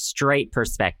getting, like, straight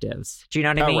perspectives. Do you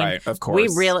know what I mean? Right, of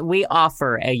course. We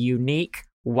offer a unique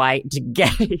white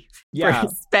gay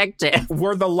perspective.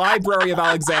 We're the Library of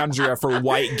Alexandria for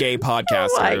white gay podcasters.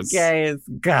 White gays,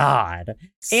 God.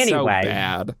 Anyway,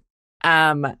 so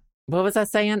bad. What was I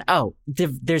saying? Oh,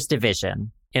 there's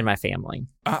division in my family.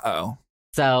 Uh-oh.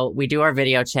 So we do our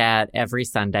video chat every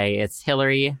Sunday. It's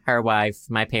Hillary, her wife,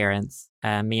 my parents,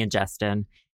 me and Justin.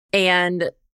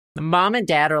 And Mom and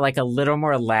dad are like a little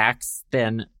more lax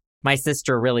than my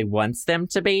sister really wants them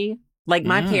to be. Like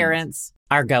my parents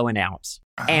are going out.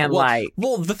 And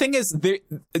well, the thing is,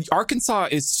 Arkansas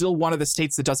is still one of the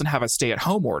states that doesn't have a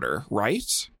stay-at-home order,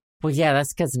 right? Well, yeah,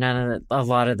 that's because a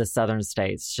lot of the southern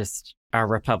states just our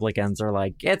Republicans are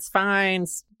like, it's fine,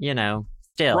 still.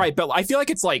 Right, but I feel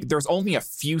like it's like there's only a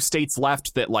few states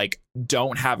left that like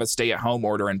don't have a stay-at-home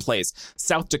order in place.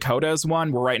 South Dakota is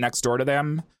one. We're right next door to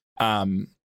them.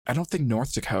 I don't think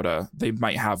North Dakota, they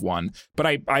might have one. But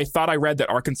I thought I read that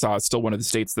Arkansas is still one of the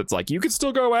states that's like, you can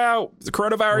still go out. The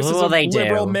coronavirus is a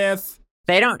liberal myth.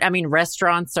 They don't,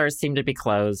 restaurants seem to be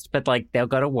closed, but like they'll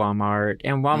go to Walmart.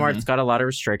 And Walmart's got a lot of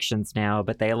restrictions now,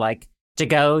 but they like to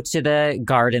go to the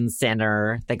garden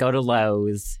center. They go to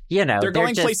Lowe's, They're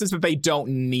going places that they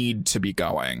don't need to be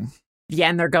going. Yeah,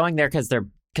 and they're going there because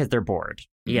they're bored,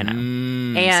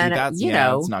 And, that's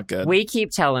not good. We keep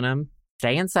telling them,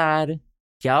 stay inside.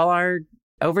 Y'all are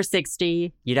over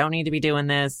 60. You don't need to be doing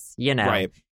this,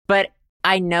 Right. But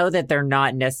I know that they're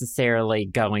not necessarily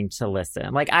going to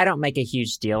listen. Like, I don't make a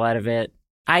huge deal out of it.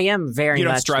 I am very much You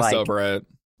don't stress over it.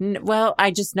 Well, I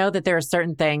just know that there are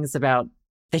certain things about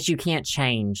that you can't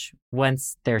change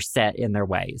once they're set in their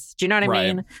ways. Do you know what I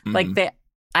mean? Mm-hmm. Like,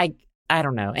 I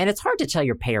don't know. And it's hard to tell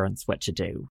your parents what to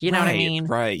do. You know what I mean?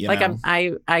 Right.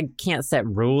 I can't set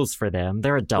rules for them.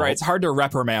 They're adults. Right. It's hard to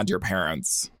reprimand your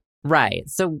parents. Right.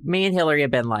 So me and Hillary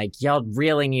have been like, y'all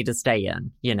really need to stay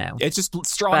in, It's just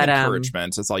strong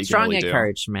encouragement. That's all you can really do. Strong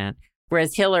encouragement.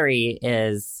 Whereas Hillary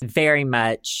is very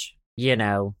much,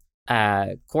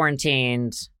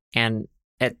 quarantined and,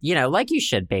 like you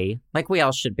should be, like we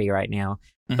all should be right now.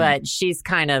 Mm-hmm. But she's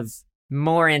kind of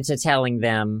more into telling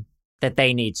them that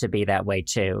they need to be that way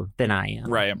too than I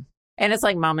am. Right. And it's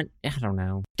like, Mom, I don't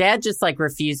know. Dad just like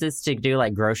refuses to do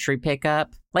like grocery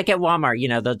pickup. Like at Walmart,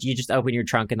 you just open your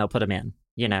trunk and they'll put them in,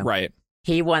 Right.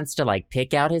 He wants to like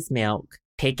pick out his milk,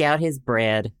 pick out his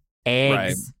bread,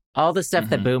 eggs, all the stuff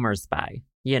that boomers buy,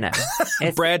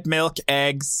 Bread, milk,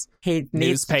 eggs, he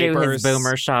needs to do his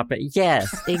boomer shopping.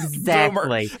 Yes,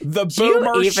 exactly. The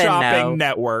Boomer Shopping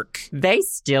Network. They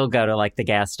still go to like the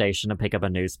gas station to pick up a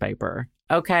newspaper.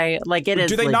 Okay? Like it is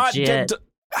Do they legit. not get...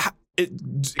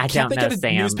 I Can't don't they know, get a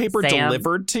Sam. newspaper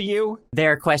delivered to you?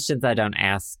 There are questions I don't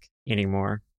ask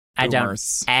anymore.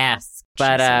 Boomers. I don't ask.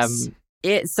 But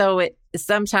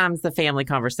sometimes the family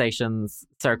conversations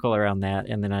circle around that,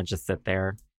 and then I just sit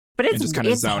there. But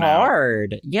it's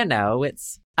hard,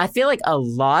 I feel like a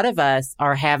lot of us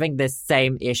are having this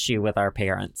same issue with our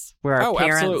parents, where our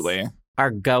parents absolutely.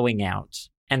 Are going out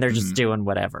and they're just doing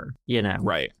whatever,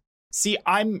 Right. See,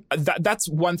 that's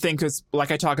one thing, because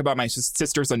like I talk about, my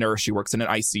sister's a nurse. She works in an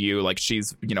ICU. Like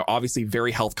she's, obviously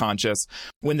very health conscious.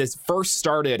 When this first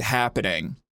started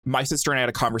happening, my sister and I had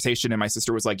a conversation, and my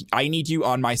sister was like, I need you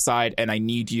on my side, and I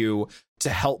need you to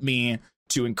help me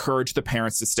to encourage the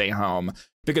parents to stay home,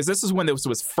 because this is when this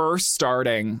was first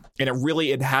starting, and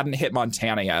it hadn't hit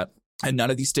Montana yet. And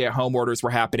none of these stay-at-home orders were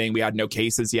happening. We had no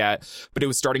cases yet, but it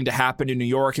was starting to happen in New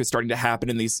York. It was starting to happen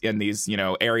in these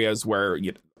areas where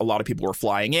a lot of people were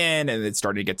flying in, and it's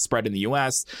starting to get spread in the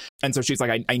U.S. And so she's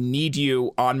like, I need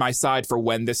you on my side for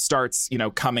when this starts,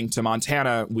 coming to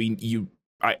Montana.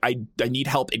 I need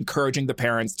help encouraging the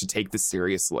parents to take this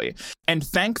seriously. And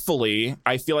thankfully,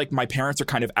 I feel like my parents are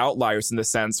kind of outliers in the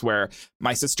sense where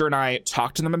my sister and I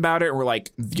talked to them about it, and we're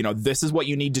like, this is what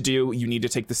you need to do. You need to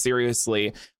take this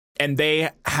seriously. And they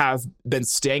have been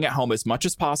staying at home as much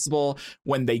as possible.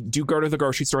 When they do go to the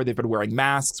grocery store, they've been wearing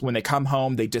masks. When they come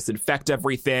home, they disinfect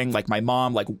everything. Like my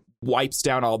mom, wipes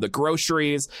down all the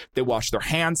groceries. They wash their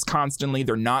hands constantly.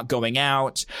 They're not going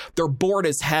out. They're bored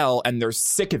as hell, and they're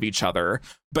sick of each other.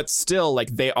 But still,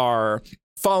 they are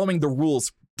following the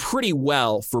rules pretty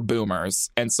well for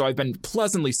boomers. And so I've been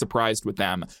pleasantly surprised with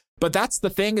them. But that's the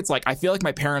thing. It's I feel like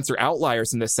my parents are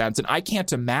outliers in this sense. And I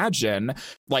can't imagine,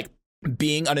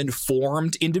 being an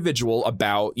informed individual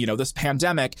about, this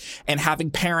pandemic, and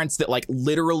having parents that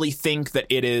literally think that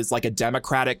it is a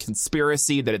democratic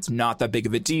conspiracy, that it's not that big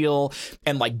of a deal,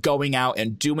 and going out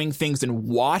and doing things and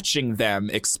watching them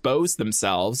expose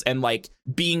themselves, and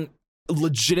being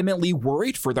legitimately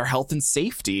worried for their health and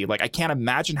safety. I can't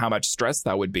imagine how much stress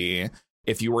that would be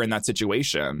if you were in that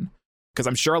situation, because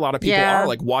I'm sure a lot of people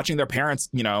are watching their parents,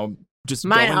 just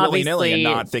going willy-nilly and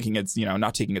not thinking it's,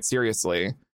 not taking it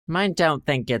seriously. Mine don't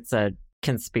think it's a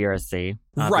conspiracy.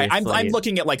 Obviously. Right. I'm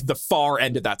looking at the far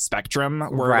end of that spectrum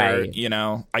where I'm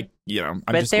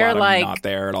just glad I'm not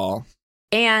there at all.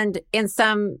 And in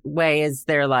some ways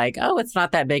they're oh, it's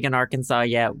not that big in Arkansas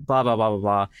yet, blah, blah, blah, blah,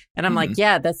 blah. And I'm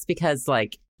yeah, that's because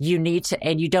you need to,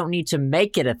 and you don't need to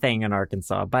make it a thing in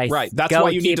Arkansas. Right. That's why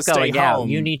you need to stay home.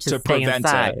 You need to stay prevent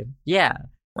inside. it. Yeah.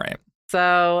 Right.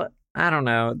 So I don't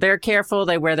know. They're careful.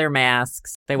 They wear their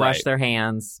masks. They wash their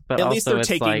hands. But at also least they're it's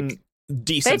taking like,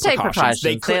 decent they take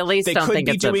precautions. They at least they don't could think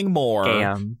be it's doing more.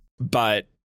 Scam. But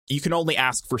you can only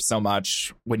ask for so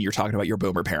much when you're talking about your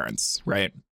boomer parents,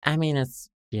 right? I mean, I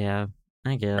guess.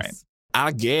 Right.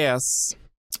 I guess.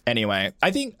 Anyway,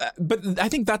 I think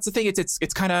that's the thing.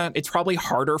 It's probably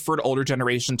harder for an older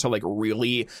generation to like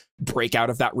really break out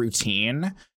of that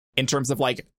routine in terms of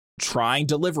like trying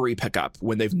delivery pickup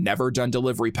when they've never done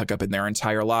delivery pickup in their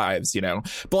entire lives, you know.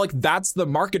 But like that's the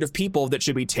market of people that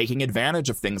should be taking advantage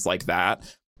of things like that,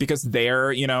 because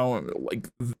they're, you know, like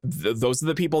those are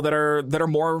the people that are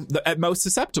more at most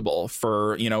susceptible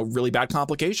for, you know, really bad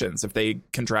complications if they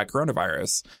contract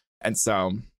coronavirus. And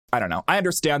so I don't know. I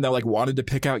understand they like wanted to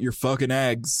pick out your fucking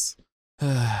eggs.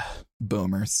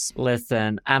 Boomers.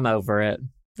 Listen, I'm over it.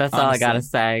 That's Honestly, all I gotta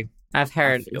say. I've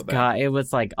heard, God, it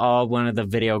was like all one of the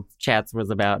video chats was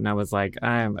about, and I was like,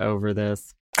 I'm over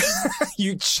this.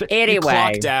 You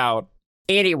clocked out.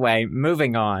 Anyway,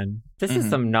 moving on. This is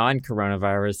some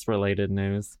non-coronavirus related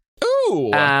news.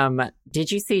 Ooh.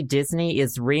 Did you see Disney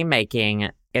is remaking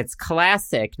its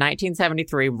classic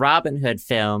 1973 Robin Hood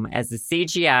film as a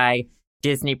CGI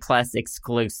Disney Plus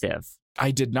exclusive?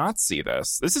 I did not see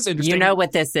this. This is interesting. You know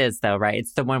what this is, though, right?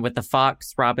 It's the one with the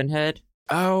fox Robin Hood.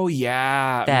 Oh,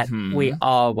 yeah. That we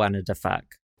all wanted to fuck.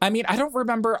 I mean, I don't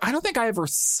remember. I don't think I ever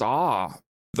saw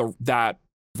that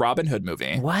Robin Hood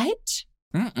movie. What?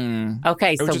 Mm-mm.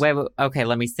 Okay, so okay,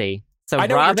 let me see. So I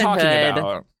know Robin what you're talking Hood,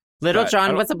 about, Little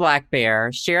John was a black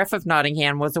bear, Sheriff of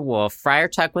Nottingham was a wolf, Friar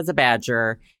Tuck was a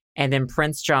badger, and then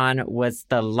Prince John was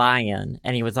the lion,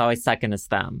 and he was always sucking his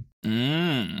thumb.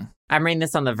 I'm reading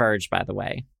this on The Verge, by the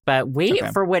way. But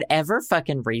for whatever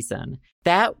fucking reason,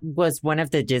 that was one of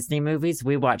the Disney movies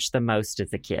we watched the most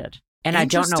as a kid. And I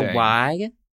don't know why.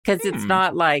 Because it's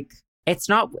not like, it's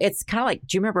kind of like,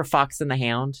 do you remember Fox and the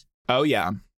Hound? Oh,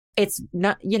 yeah. It's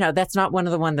not, you know, that's not one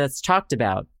of the ones that's talked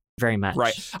about very much.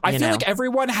 Right. I feel like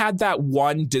everyone had that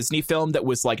one Disney film that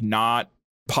was like not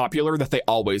popular that they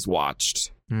always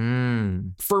watched.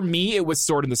 For me, it was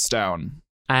Sword in the Stone.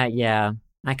 Yeah,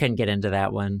 I couldn't get into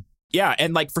that one. Yeah,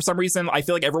 and like for some reason, I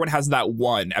feel like everyone has that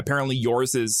one. Apparently,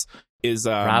 yours is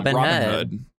Robin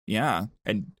Hood. Yeah,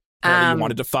 and apparently you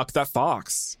wanted to fuck that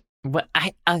fox. But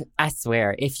I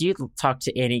swear, if you talk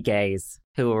to any gays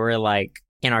who were like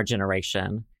in our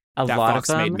generation, that lot fox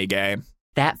of them made me gay.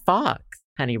 That fox,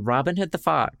 honey, Robin Hood the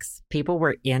fox. People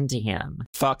were into him.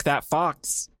 Fuck that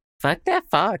fox. Fuck that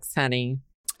fox, honey.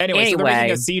 Anyway, so they're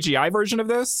making a CGI version of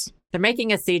this? They're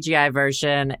making a CGI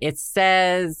version. It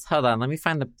says, hold on, let me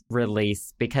find the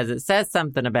release, because it says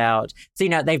something about, so, you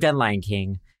know, they've done Lion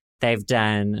King. They've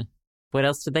done, what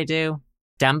else did they do?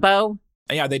 Dumbo?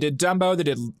 Yeah, they did Dumbo. They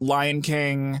did Lion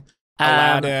King,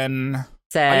 Aladdin.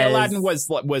 Aladdin wasn't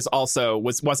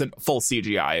full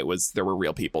CGI. There were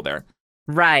real people there.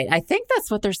 Right. I think that's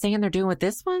what they're saying they're doing with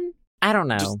this one. I don't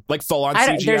know. Just like full on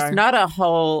CGI? There's not a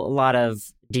whole lot of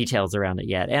details around it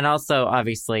yet. And also,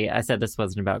 obviously, I said this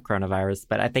wasn't about coronavirus,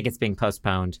 but I think it's being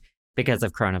postponed because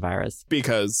of coronavirus.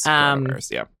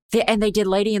 Coronavirus, yeah. And they did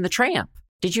Lady and the Tramp.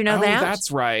 Did you know that?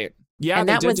 That's right. Yeah, and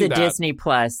that was a Disney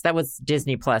Plus. That was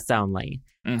Disney Plus only.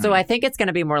 So I think it's going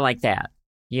to be more like that,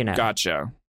 you know.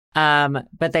 Gotcha.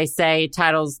 But they say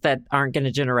titles that aren't going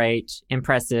to generate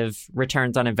impressive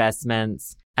returns on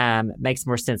investments makes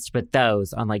more sense to put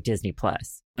those on like Disney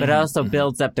Plus. But it also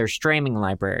builds up their streaming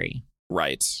library.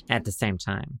 Right. At the same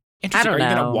time. Interesting. Are you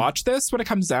going to watch this when it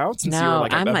comes out? Since no, you're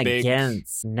like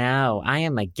I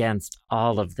am against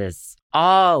all of this.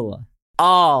 All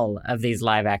of these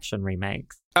live action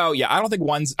remakes. Oh, yeah. I don't think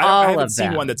I haven't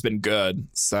seen one that's been good.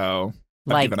 So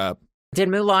I've given up. Did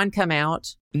Mulan come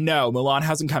out? No, Mulan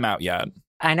hasn't come out yet.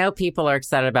 I know people are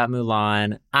excited about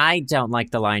Mulan. I don't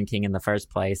like The Lion King in the first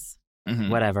place.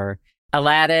 Whatever.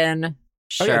 Aladdin,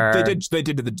 sure. Oh, yeah, they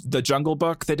did the Jungle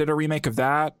Book. They did a remake of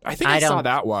that. I think I saw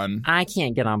that one. I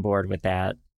can't get on board with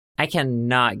that. I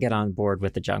cannot get on board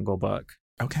with the Jungle Book.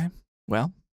 Okay.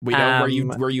 Well, we know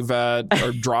where you've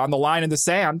drawn the line in the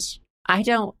sand. I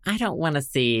don't want to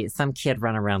see some kid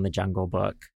run around the Jungle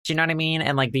Book. Do you know what I mean?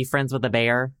 And like be friends with a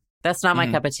bear. That's not my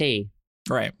cup of tea.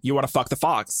 Right. You want to fuck the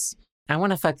fox. I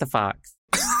want to fuck the fox,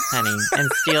 honey, and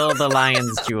steal the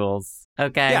lion's jewels.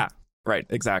 Okay. Yeah. Right.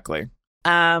 Exactly.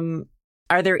 Are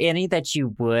there any that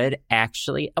you would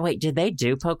actually... Oh, wait, did they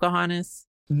do Pocahontas?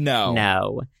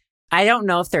 No. I don't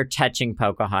know if they're touching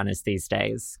Pocahontas these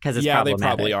days, because it's problematic. They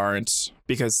probably aren't,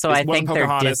 because so I think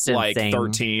Pocahontas they're like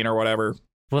 13 or whatever.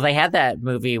 Well, they had that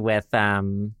movie with,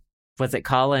 was it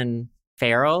Colin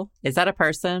Farrell? Is that a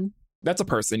person? That's a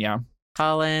person, yeah.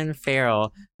 Colin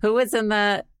Farrell. Who was in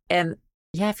the... And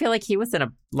yeah, I feel like he was in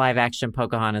a live-action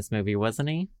Pocahontas movie, wasn't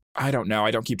he? I don't know. I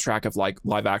don't keep track of like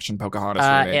live-action Pocahontas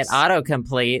remakes. It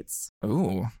auto-completes.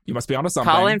 Ooh, you must be onto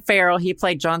something. Colin Farrell, he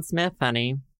played John Smith,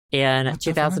 honey, in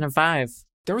 2005.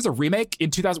 There was a remake in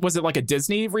 2000. Was it like a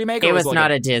Disney remake? It was not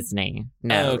a Disney.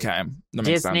 No. Oh, okay. That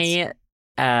makes Disney,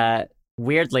 sense.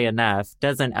 Weirdly enough,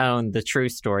 doesn't own the true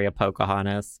story of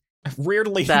Pocahontas.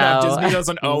 Weirdly enough, Disney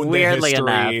doesn't own the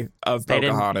history of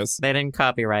Pocahontas. They didn't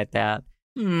copyright that.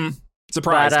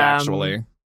 Surprised, actually.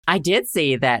 I did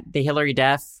see that the Hilary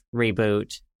Duff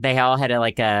reboot, they all had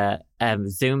a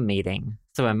Zoom meeting,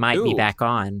 so it might be back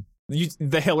on.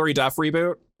 The Hilary Duff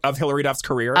reboot of Hilary Duff's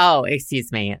career? Oh,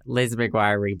 excuse me. Liz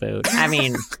McGuire reboot. I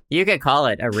mean, you could call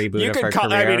it a reboot of her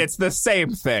career. I mean, it's the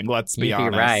same thing, let's be honest.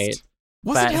 You'd be right.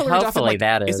 Wasn't Hilary Duff in, like,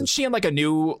 that is. Isn't she in like a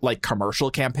new like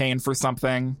commercial campaign for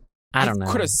something? I don't know.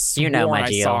 I could have sworn my I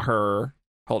deal. saw her.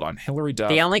 Hold on, Hilary Duff.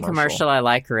 The only commercial I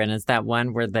like her in is that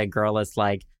one where the girl is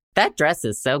like, that dress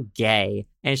is so gay.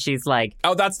 And she's like,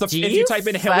 oh, that's the, if you type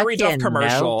in Hilary Duff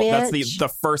commercial, that's the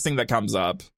first thing that comes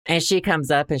up. And she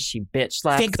comes up and she bitch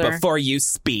slaps Think her. before you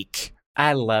speak.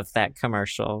 I love that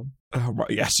commercial. Oh,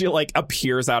 yeah, she like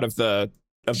appears out of the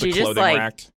clothing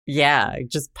rack. Yeah, it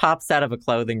just pops out of a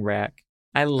clothing rack.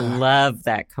 I love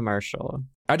that commercial.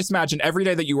 I just imagine every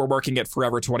day that you were working at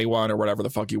Forever 21 or whatever the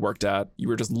fuck you worked at, you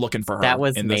were just looking for her. That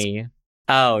was me.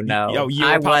 Oh, no. You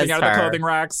were popping out of the clothing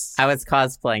racks? I was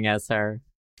cosplaying as her.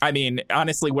 I mean,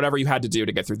 honestly, whatever you had to do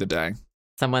to get through the day.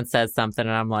 Someone says something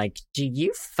and I'm like, do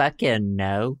you fucking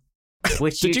know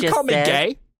what Did you call me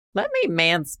gay? Let me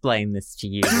mansplain this to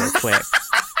you real quick.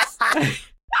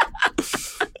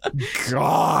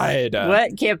 God.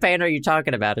 What campaign are you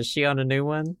talking about? Is she on a new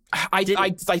one? I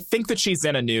think that she's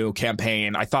in a new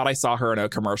campaign. I thought I saw her in a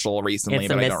commercial recently,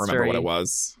 but I don't remember what it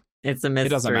was. It's a mystery. It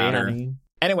doesn't matter. Honey.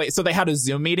 Anyway, so they had a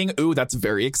Zoom meeting. Ooh, that's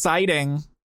very exciting.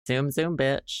 Zoom,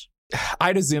 bitch. I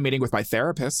had a Zoom meeting with my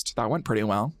therapist. That went pretty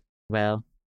well. Well,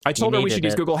 I told her we should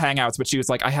use Google Hangouts, but she was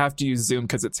like, I have to use Zoom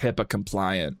because it's HIPAA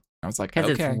compliant. I was like, okay.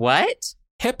 Because it's what?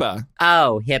 HIPAA.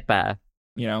 Oh, HIPAA.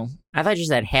 You know? I thought you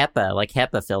said HEPA, like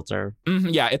HEPA filter.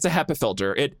 Yeah, it's a HEPA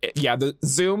filter. The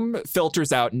Zoom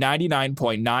filters out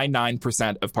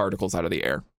 99.99% of particles out of the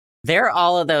air. There are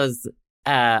all of those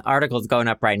articles going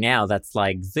up right now that's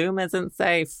like, Zoom isn't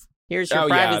safe. Here's your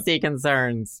privacy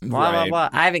concerns. Blah, blah, blah.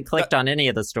 I haven't clicked on any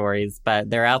of the stories, but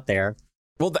they're out there.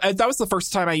 Well, that was the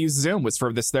first time I used Zoom was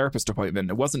for this therapist appointment.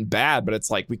 It wasn't bad, but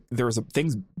it's like there was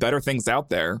better things out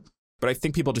there. But I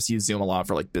think people just use Zoom a lot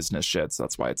for like business shit, so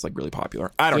that's why it's like really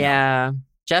popular. I don't know. Yeah,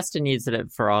 Justin used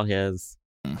it for all his.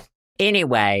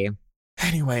 Anyway,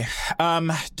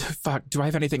 fuck. Do I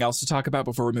have anything else to talk about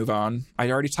before we move on?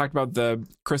 I already talked about the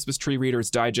Christmas Tree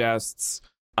Readers Digests.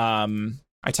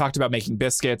 I talked about making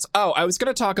biscuits. Oh, I was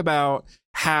going to talk about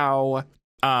how.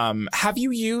 Have you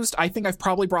used? I think I've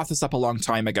probably brought this up a long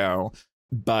time ago,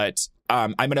 but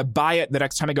I'm going to buy it the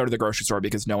next time I go to the grocery store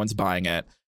because no one's buying it.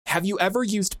 Have you ever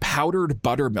used powdered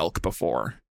buttermilk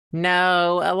before?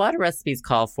 No, a lot of recipes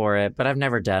call for it, but I've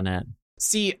never done it.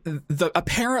 See,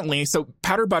 apparently, so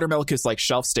powdered buttermilk is like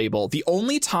shelf stable. The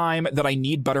only time that I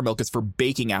need buttermilk is for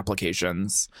baking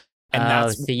applications.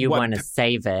 And so you want to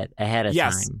save it ahead of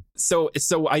time. So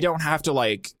I don't have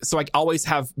to so I always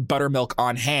have buttermilk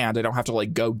on hand. I don't have to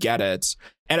go get it.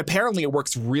 And apparently it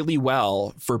works really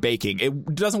well for baking.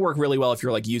 It doesn't work really well if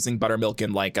you're using buttermilk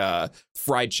in a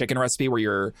fried chicken recipe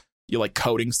where you're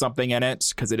coating something in it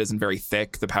because it isn't very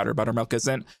thick. The powdered buttermilk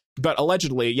isn't. But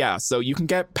allegedly, yeah. So you can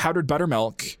get powdered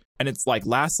buttermilk and it's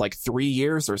lasts 3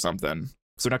 years or something.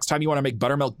 So next time you want to make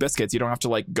buttermilk biscuits, you don't have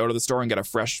to go to the store and get a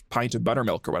fresh pint of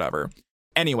buttermilk or whatever.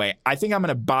 Anyway, I think I'm going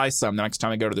to buy some the next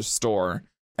time I go to the store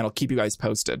and I'll keep you guys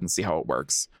posted and see how it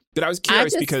works. But I was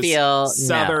curious because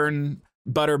Southern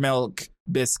buttermilk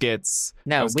biscuits.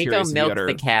 No, we go milk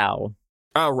the cow.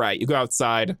 Oh, right. You go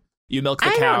outside. You milk the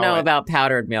cow. I don't know about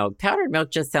powdered milk. Powdered milk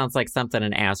just sounds like something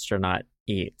an astronaut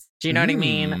eats. Do you know what I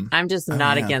mean? I'm just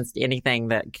not against anything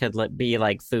that could be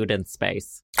food in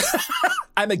space.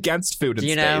 I'm against food in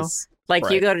space. Know?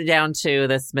 You go down to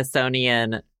the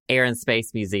Smithsonian Air and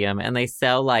Space Museum and they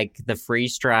sell the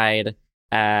freeze-dried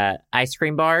ice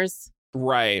cream bars.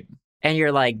 Right. And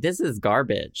you're like, this is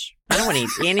garbage. I don't want to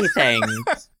eat anything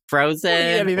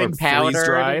frozen or powdered.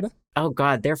 Freeze-dried? Oh,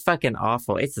 God, they're fucking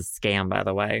awful. It's a scam, by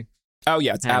the way. Oh,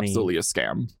 yeah, it's absolutely a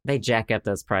scam. They jack up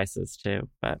those prices, too.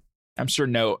 But I'm sure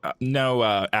no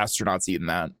astronauts eating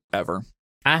that, ever.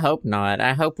 I hope not.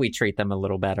 I hope we treat them a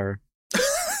little better.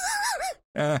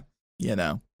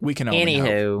 We can only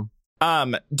hope.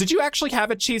 Did you actually have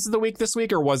a cheese of the week this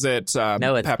week, or was it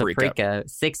No, it's paprika.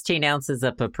 16 ounces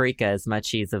of paprika is my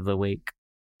cheese of the week.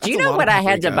 Do you know what I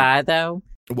had to buy, though?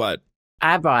 What?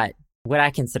 I bought what I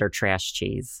consider trash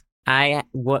cheese. We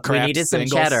needed some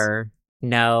cheddar.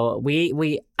 No,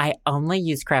 I only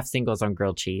use Kraft Singles on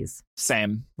grilled cheese.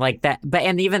 Same. Like that.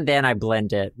 And even then I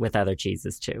blend it with other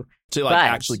cheeses too. To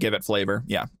actually give it flavor.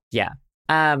 Yeah. Yeah.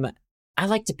 I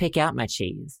like to pick out my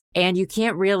cheese. And you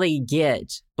can't really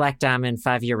get Black Diamond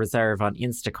 5-year reserve on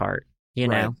Instacart, you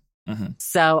know? Right. Mm-hmm.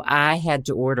 So I had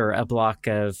to order a block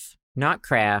of not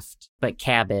Kraft, but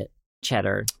Cabot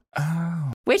cheddar.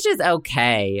 Oh. Which is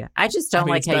okay. I just don't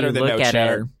like how you look at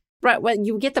it. Right. Well,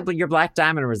 you get your Black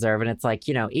Diamond reserve and it's like,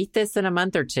 eat this in a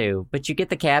month or two. But you get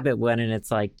the Cabot one and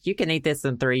it's like, you can eat this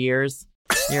in 3 years.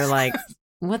 You're like,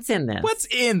 what's in this? What's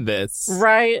in this?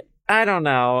 Right. I don't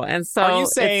know. And so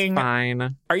it's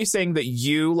fine. Are you saying that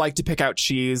you like to pick out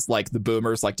cheese like the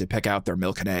boomers like to pick out their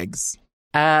milk and eggs?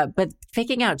 But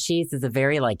picking out cheese is a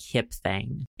very hip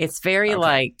thing. It's very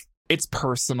it's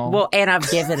personal. Well, and I've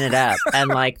given it up,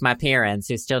 unlike my parents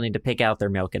who still need to pick out their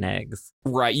milk and eggs.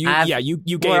 Right. You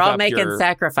gave up. We're all making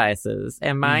sacrifices,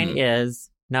 and mine is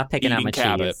not picking out my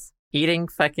Cabot. cheese. Eating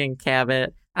fucking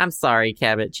Cabot. I'm sorry,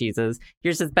 Cabot cheeses.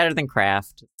 Yours is better than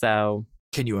Kraft, so...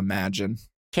 Can you imagine?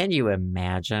 I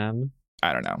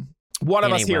don't know. One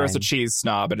of us here is a cheese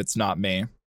snob, and it's not me.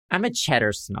 I'm a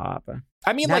cheddar snob.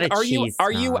 I mean, are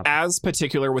you as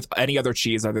particular with any other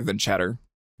cheese other than cheddar?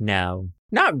 No,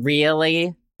 not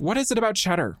really. What is it about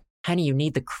cheddar? Honey, you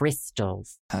need the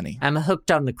crystals. Honey. I'm hooked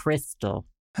on the crystal.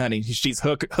 Honey, she's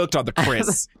hooked on the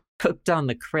Chris. Hooked on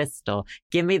the crystal.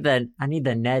 I need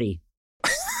the Nutty.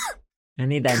 I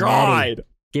need that God. Nutty.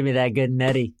 Give me that good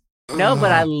Nutty. No,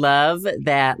 but I love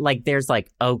that, there's,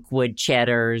 Oakwood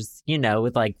cheddars,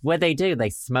 with, what they do. They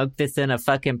smoke this in a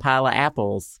fucking pile of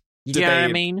apples. You know what I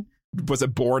mean? Was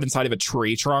it bored inside of a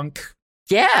tree trunk?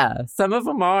 Yeah, some of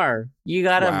them are. You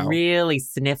gotta really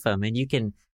sniff them, and you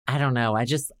can. I don't know.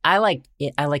 I like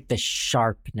it. I like the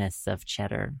sharpness of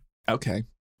cheddar. Okay.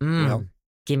 Well,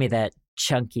 give me that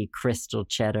chunky crystal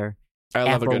cheddar. I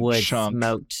love Applewood a good chunk.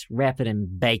 Smoked, wrap it in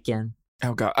bacon.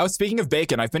 Oh god. Oh, speaking of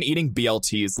bacon, I've been eating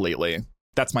BLTs lately.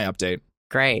 That's my update.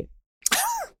 Great.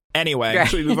 Anyway,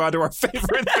 should we move on to our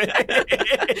favorite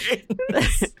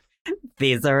things?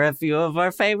 These are a few of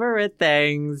our favorite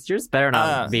things. Yours better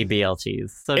not be BLTs.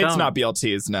 So it's not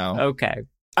BLTs, no. Okay.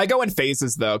 I go in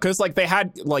phases, though, because they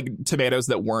had tomatoes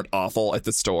that weren't awful at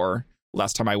the store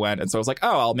last time I went. And so I was like,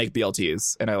 oh, I'll make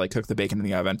BLTs. And I cook the bacon in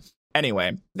the oven.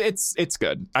 Anyway, it's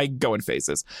good. I go in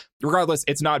phases. Regardless,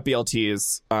 it's not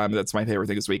BLTs. That's my favorite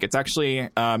thing this week. It's actually,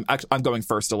 I'm going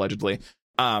first, allegedly.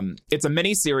 It's a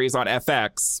mini series on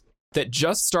FX that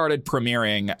just started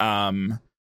premiering.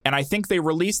 And I think they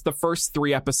released the first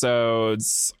 3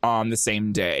 episodes on the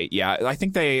same day. Yeah, I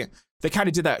think they kind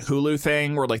of did that Hulu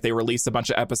thing where they release a bunch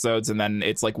of episodes and then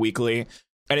it's weekly.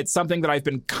 And it's something that I've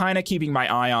been kind of keeping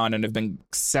my eye on and have been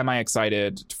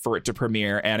semi-excited for it to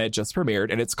premiere. And it just premiered,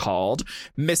 and it's called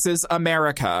Mrs.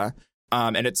 America.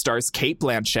 And it stars Cate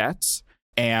Blanchett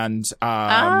and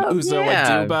Uzo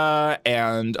Aduba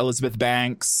and Elizabeth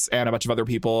Banks and a bunch of other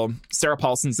people. Sarah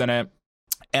Paulson's in it.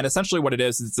 And essentially what it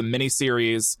is it's a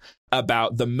mini-series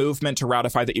about the movement to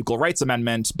ratify the Equal Rights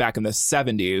Amendment back in the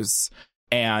 70s.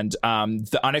 And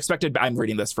the unexpected... I'm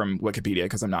reading this from Wikipedia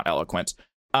because I'm not eloquent.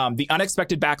 The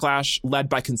unexpected backlash led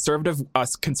by a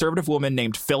conservative woman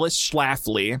named Phyllis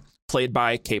Schlafly, played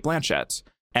by Cate Blanchett.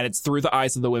 And it's through the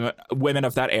eyes of the women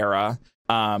of that era,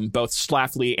 both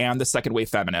Schlafly and the second-wave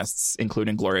feminists,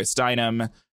 including Gloria Steinem.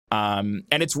 And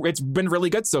it's been really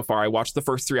good so far. I watched the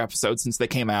first 3 episodes since they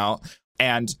came out.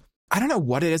 And I don't know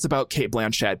what it is about Cate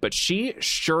Blanchett, but she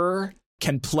sure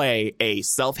can play a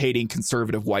self-hating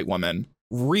conservative white woman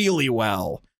really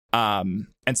well. And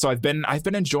so I've been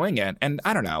enjoying it. And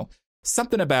I don't know,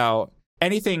 something about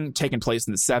anything taking place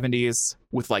in the 70s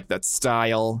with that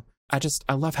style. I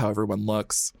love how everyone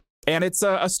looks. And it's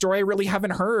a story I really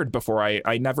haven't heard before.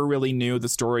 I never really knew the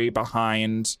story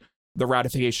behind the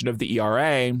ratification of the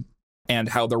ERA and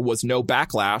how there was no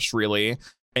backlash really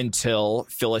until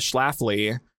Phyllis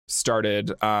Schlafly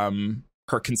started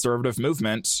her conservative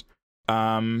movement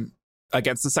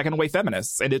against the second wave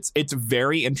feminists. And it's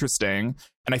very interesting.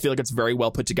 And I feel like it's very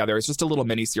well put together. It's just a little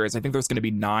mini series. I think there's going to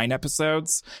be 9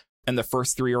 episodes and the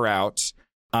first 3 are out.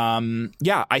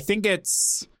 I think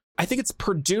it's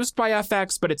produced by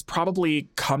FX, but it's probably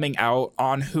coming out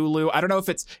on Hulu. I don't know if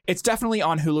it's definitely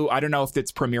on Hulu. I don't know if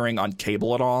it's premiering on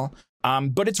cable at all.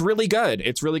 But it's really good.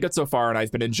 It's really good so far, and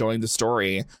I've been enjoying the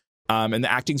story. And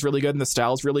the acting's really good and the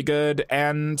style's really good.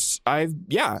 And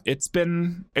it's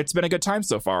been a good time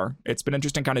so far. It's been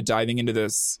interesting kind of diving into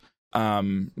this.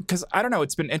 Because I don't know,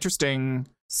 it's been interesting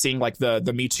seeing like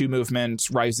the Me Too movement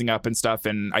rising up and stuff.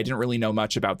 And I didn't really know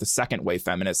much about the second wave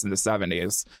feminists in the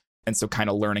 70s. And so kind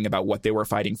of learning about what they were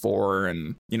fighting for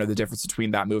and, you know, the difference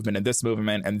between that movement and this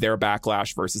movement and their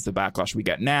backlash versus the backlash we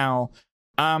get now.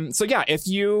 So yeah, if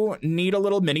you need a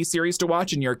little mini series to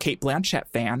watch and you're a Kate Blanchett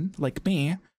fan like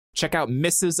me, check out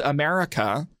Mrs.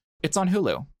 America. It's on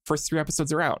Hulu. First 3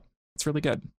 episodes are out. It's really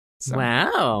good. So,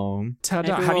 wow.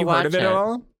 Ta-da. Have you heard of it at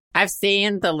all? I've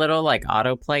seen the little like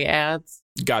autoplay ads.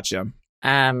 Gotcha.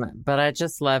 But I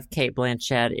just love Kate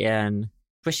Blanchett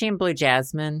was she in Blue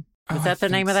Jasmine? Was that the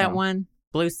name of that one?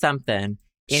 Blue something.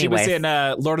 Anyway, she was in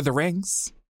Lord of the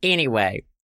Rings. Anyway,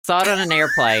 saw it on an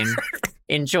airplane.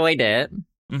 Enjoyed it.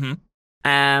 Mm-hmm.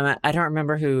 I don't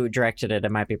remember who directed it.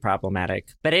 It might be problematic.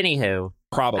 But anywho,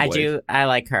 probably. I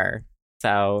like her.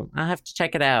 So I'll have to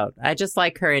check it out. I just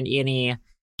like her in any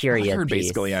period piece.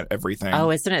 Basically at everything.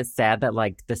 Oh, isn't it sad that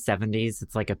like the 70s,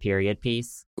 it's like a period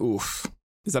piece? Oof.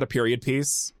 Is that a period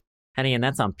piece? Honey, and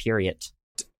that's on period.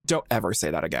 Don't ever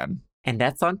say that again. And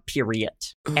that's on period.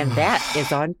 And that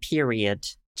is on period.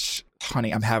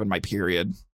 Honey, I'm having my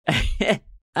period.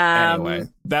 Anyway,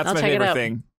 that's my favorite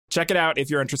thing. Check it out if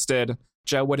you're interested.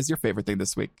 Joe, what is your favorite thing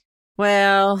this week?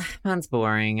 Well, mine's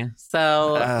boring.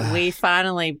 So we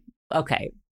finally...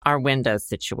 Okay, our window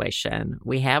situation.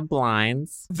 We have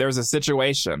blinds. There's a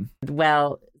situation.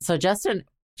 Well, so Justin...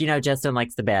 Justin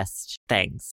likes the best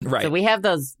things. Right. So we have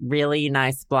those really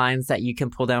nice blinds that you can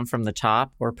pull down from the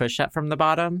top or push up from the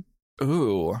bottom.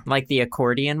 Ooh. Like the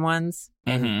accordion ones.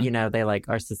 And, they like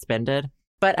are suspended.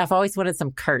 But I've always wanted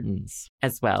some curtains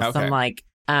as well. Okay. Some like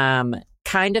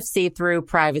kind of see-through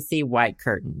privacy white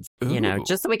curtains. Ooh.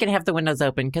 Just so we can have the windows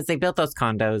open because they built those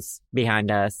condos behind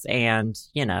us. And,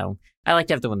 I like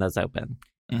to have the windows open.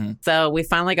 Mm-hmm. So we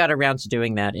finally got around to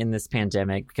doing that in this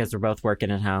pandemic because we're both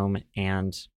working at home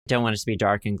and don't want it to be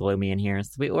dark and gloomy in here.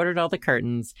 So we ordered all the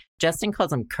curtains. Justin calls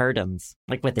them curtains,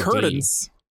 like with the curtains.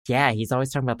 D. Yeah, he's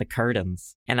always talking about the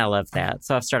curtains. And I love that.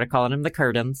 So I've started calling them the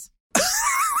curtains.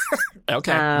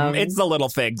 Okay. It's the little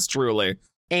things, truly.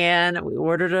 And we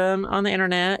ordered them on the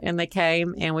internet and they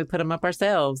came and we put them up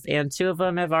ourselves. And 2 of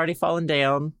them have already fallen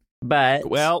down. But...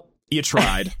 Well, you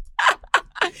tried.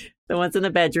 The ones in the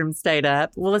bedroom stayed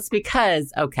up. Well, it's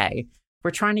because,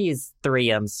 we're trying to use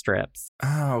 3M strips.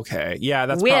 Oh, okay. Yeah,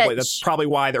 that's probably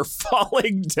why they're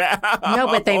falling down. No,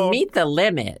 but they meet the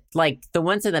limit. Like, the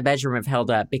ones in the bedroom have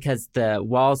held up because the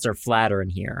walls are flatter in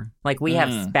here. Like, we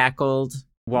have spackled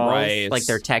walls, right. Like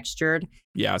they're textured.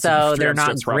 Yeah, so they're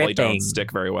not gripping. Probably don't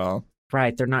stick very well.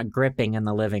 Right, they're not gripping in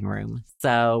the living room.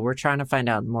 So we're trying to find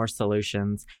out more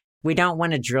solutions. We don't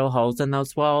want to drill holes in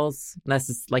those walls, unless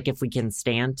it's like if we can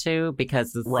stand to,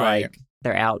 because it's like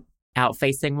they're out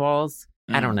facing walls.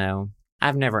 I don't know.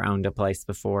 I've never owned a place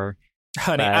before.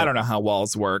 Honey, I don't know how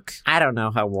walls work.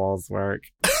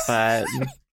 But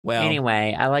well,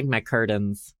 anyway, I like my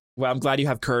curtains. Well, I'm glad you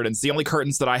have curtains. The only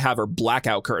curtains that I have are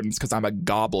blackout curtains because I'm a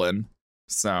goblin.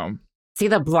 So see,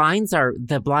 the blinds are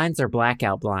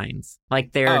blackout blinds.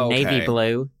 Like they're navy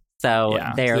blue, so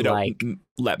they don't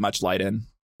let much light in.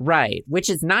 Right, which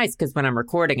is nice because when I'm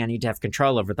recording, I need to have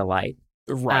control over the light.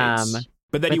 Right.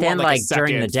 But then you want like a second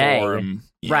during the day, form.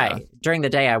 Yeah. Right. During the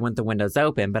day, I want the windows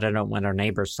open, but I don't want our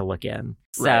neighbors to look in.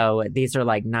 So these are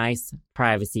like nice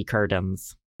privacy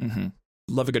curtains. Mm-hmm.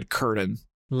 Love a good curtain.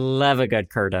 Love a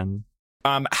good curtain.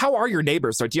 How are your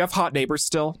neighbors? Do you have hot neighbors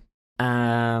still?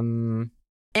 Eh.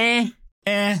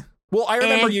 Well, I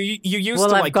remember you used to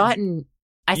like. Well, I've gotten.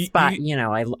 I spy.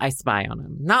 I spy on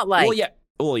them. Not like.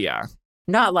 Well, yeah.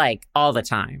 Not like all the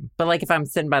time, but like if I'm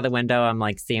sitting by the window, I'm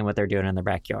like seeing what they're doing in their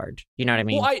backyard. You know what I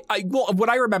mean? Well, what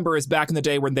I remember is back in the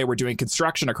day when they were doing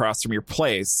construction across from your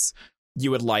place,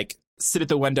 you would like sit at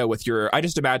the window with I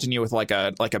just imagine you with like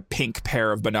a pink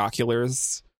pair of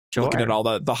binoculars, looking at all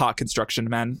the hot construction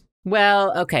men.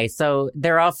 Well, okay, so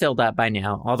they're all filled up by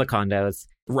now, all the condos.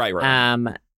 Right.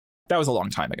 That was a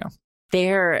long time ago.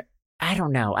 I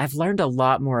don't know. I've learned a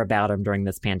lot more about them during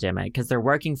this pandemic because they're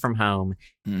working from home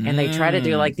and they try to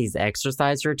do like these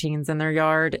exercise routines in their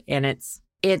yard. And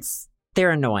they're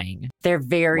annoying. They're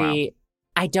very,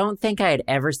 I don't think I had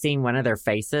ever seen one of their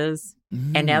faces.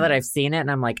 And now that I've seen it and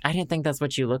I'm like, I didn't think that's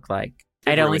what you look like.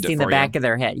 I'd only seen the back of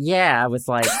their head. Yeah. I was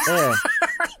like, ugh.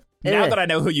 Now that I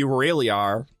know who you really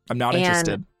are, I'm not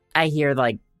interested. I hear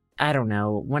like, I don't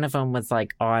know, one of them was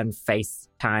like on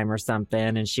FaceTime or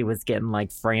something and she was getting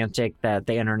like frantic that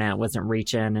the internet wasn't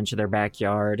reaching into their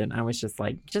backyard. And I was just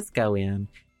like, just go in,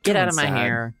 get out of my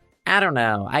hair. I don't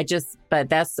know. But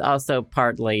that's also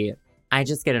partly, I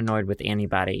just get annoyed with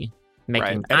anybody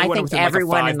making, Anyone I think within,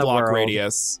 everyone like, a in the 5-block world,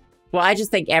 radius. well, I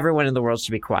just think everyone in the world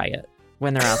should be quiet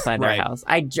when they're outside their house.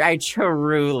 I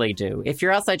truly do. If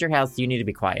you're outside your house, you need to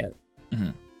be quiet.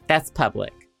 Mm-hmm. That's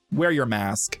public. Wear your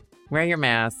mask. Wear your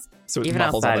mask. So it Even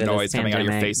muffles all outside the of noise this coming out of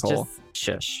your pandemic, face hole. just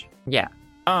shush. Yeah.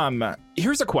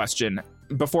 Here's a question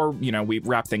before, we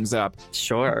wrap things up.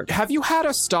 Sure. Have you had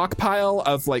a stockpile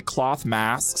of like cloth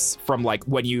masks from like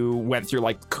when you went through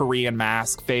like Korean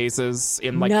mask phases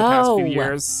in like the past few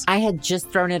years? I had just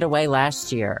thrown it away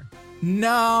last year.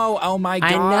 No. Oh my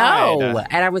God. I know.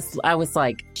 And I was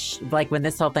like when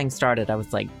this whole thing started, I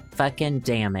was like, fucking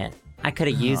damn it. I could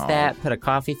have used that, put a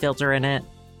coffee filter in it,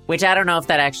 which I don't know if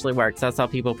that actually works. I saw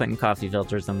people putting coffee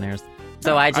filters in theirs.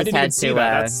 So I just had to.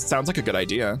 That sounds like a good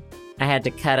idea. I had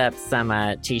to cut up some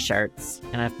t-shirts,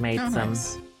 and I've made some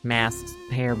masks,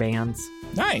 hair bands.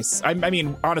 Nice. I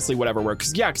mean, honestly, whatever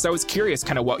works. Because I was curious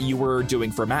kind of what you were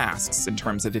doing for masks in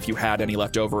terms of if you had any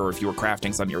left over or if you were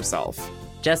crafting some yourself.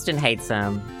 Justin hates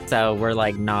them, so we're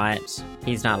like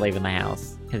he's not leaving the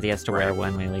house because he has to wear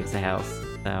one when he leaves the house.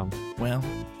 So, well,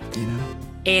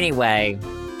 Anyway.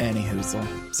 Any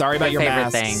hoozle. Sorry about your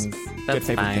favorite masks. Things. That's Good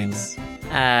favorite fine. things.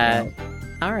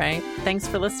 All right. Thanks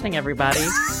for listening, everybody.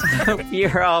 Hope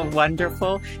you're all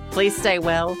wonderful. Please stay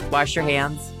well. Wash your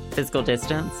hands. Physical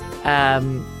distance.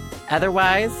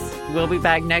 Otherwise, we'll be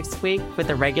back next week with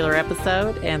a regular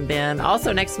episode. And then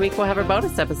also next week, we'll have a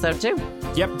bonus episode, too.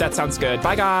 Yep, that sounds good.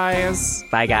 Bye, guys.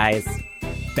 Bye, guys.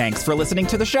 Thanks for listening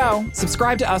to the show.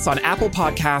 Subscribe to us on Apple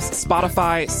Podcasts,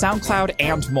 Spotify, SoundCloud,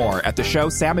 and more at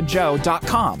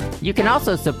theshowsamandjoe.com. You can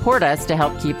also support us to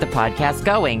help keep the podcast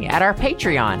going at our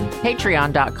Patreon,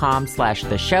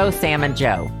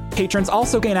 patreon.com/theshowsamandjoe. Patrons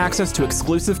also gain access to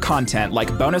exclusive content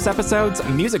like bonus episodes,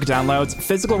 music downloads,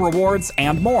 physical rewards,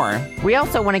 and more. We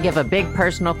also want to give a big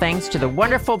personal thanks to the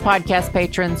wonderful podcast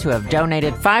patrons who have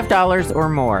donated $5 or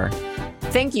more.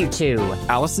 Thank you to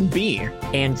Allison B.,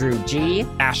 Andrew G.,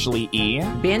 Ashley E.,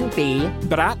 Ben B.,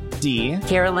 Brat D.,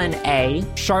 Carolyn A.,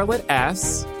 Charlotte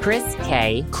S., Chris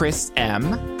K., Chris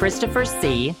M., Christopher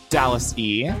C., Dallas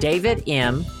E., David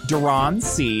M., Duran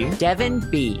C., Devin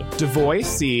B., Devoy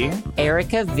C.,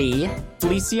 Erica V.,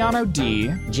 Feliciano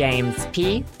D., James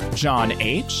P., John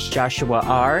H., Joshua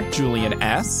R., Julian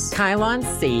S., Kylon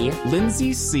C.,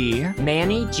 Lindsay C.,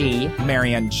 Manny G.,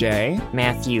 Marian J.,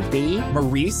 Matthew B.,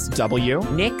 Maurice W.,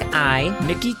 Nick I.,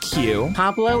 Nikki Q.,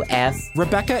 Pablo F.,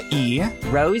 Rebecca E.,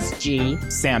 Rose G.,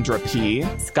 Sandra P.,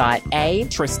 Scott A.,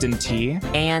 Tristan T.,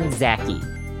 and Zachy.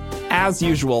 As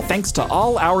usual, thanks to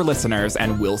all our listeners,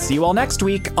 and we'll see you all next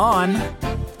week on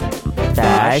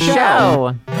The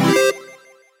Show.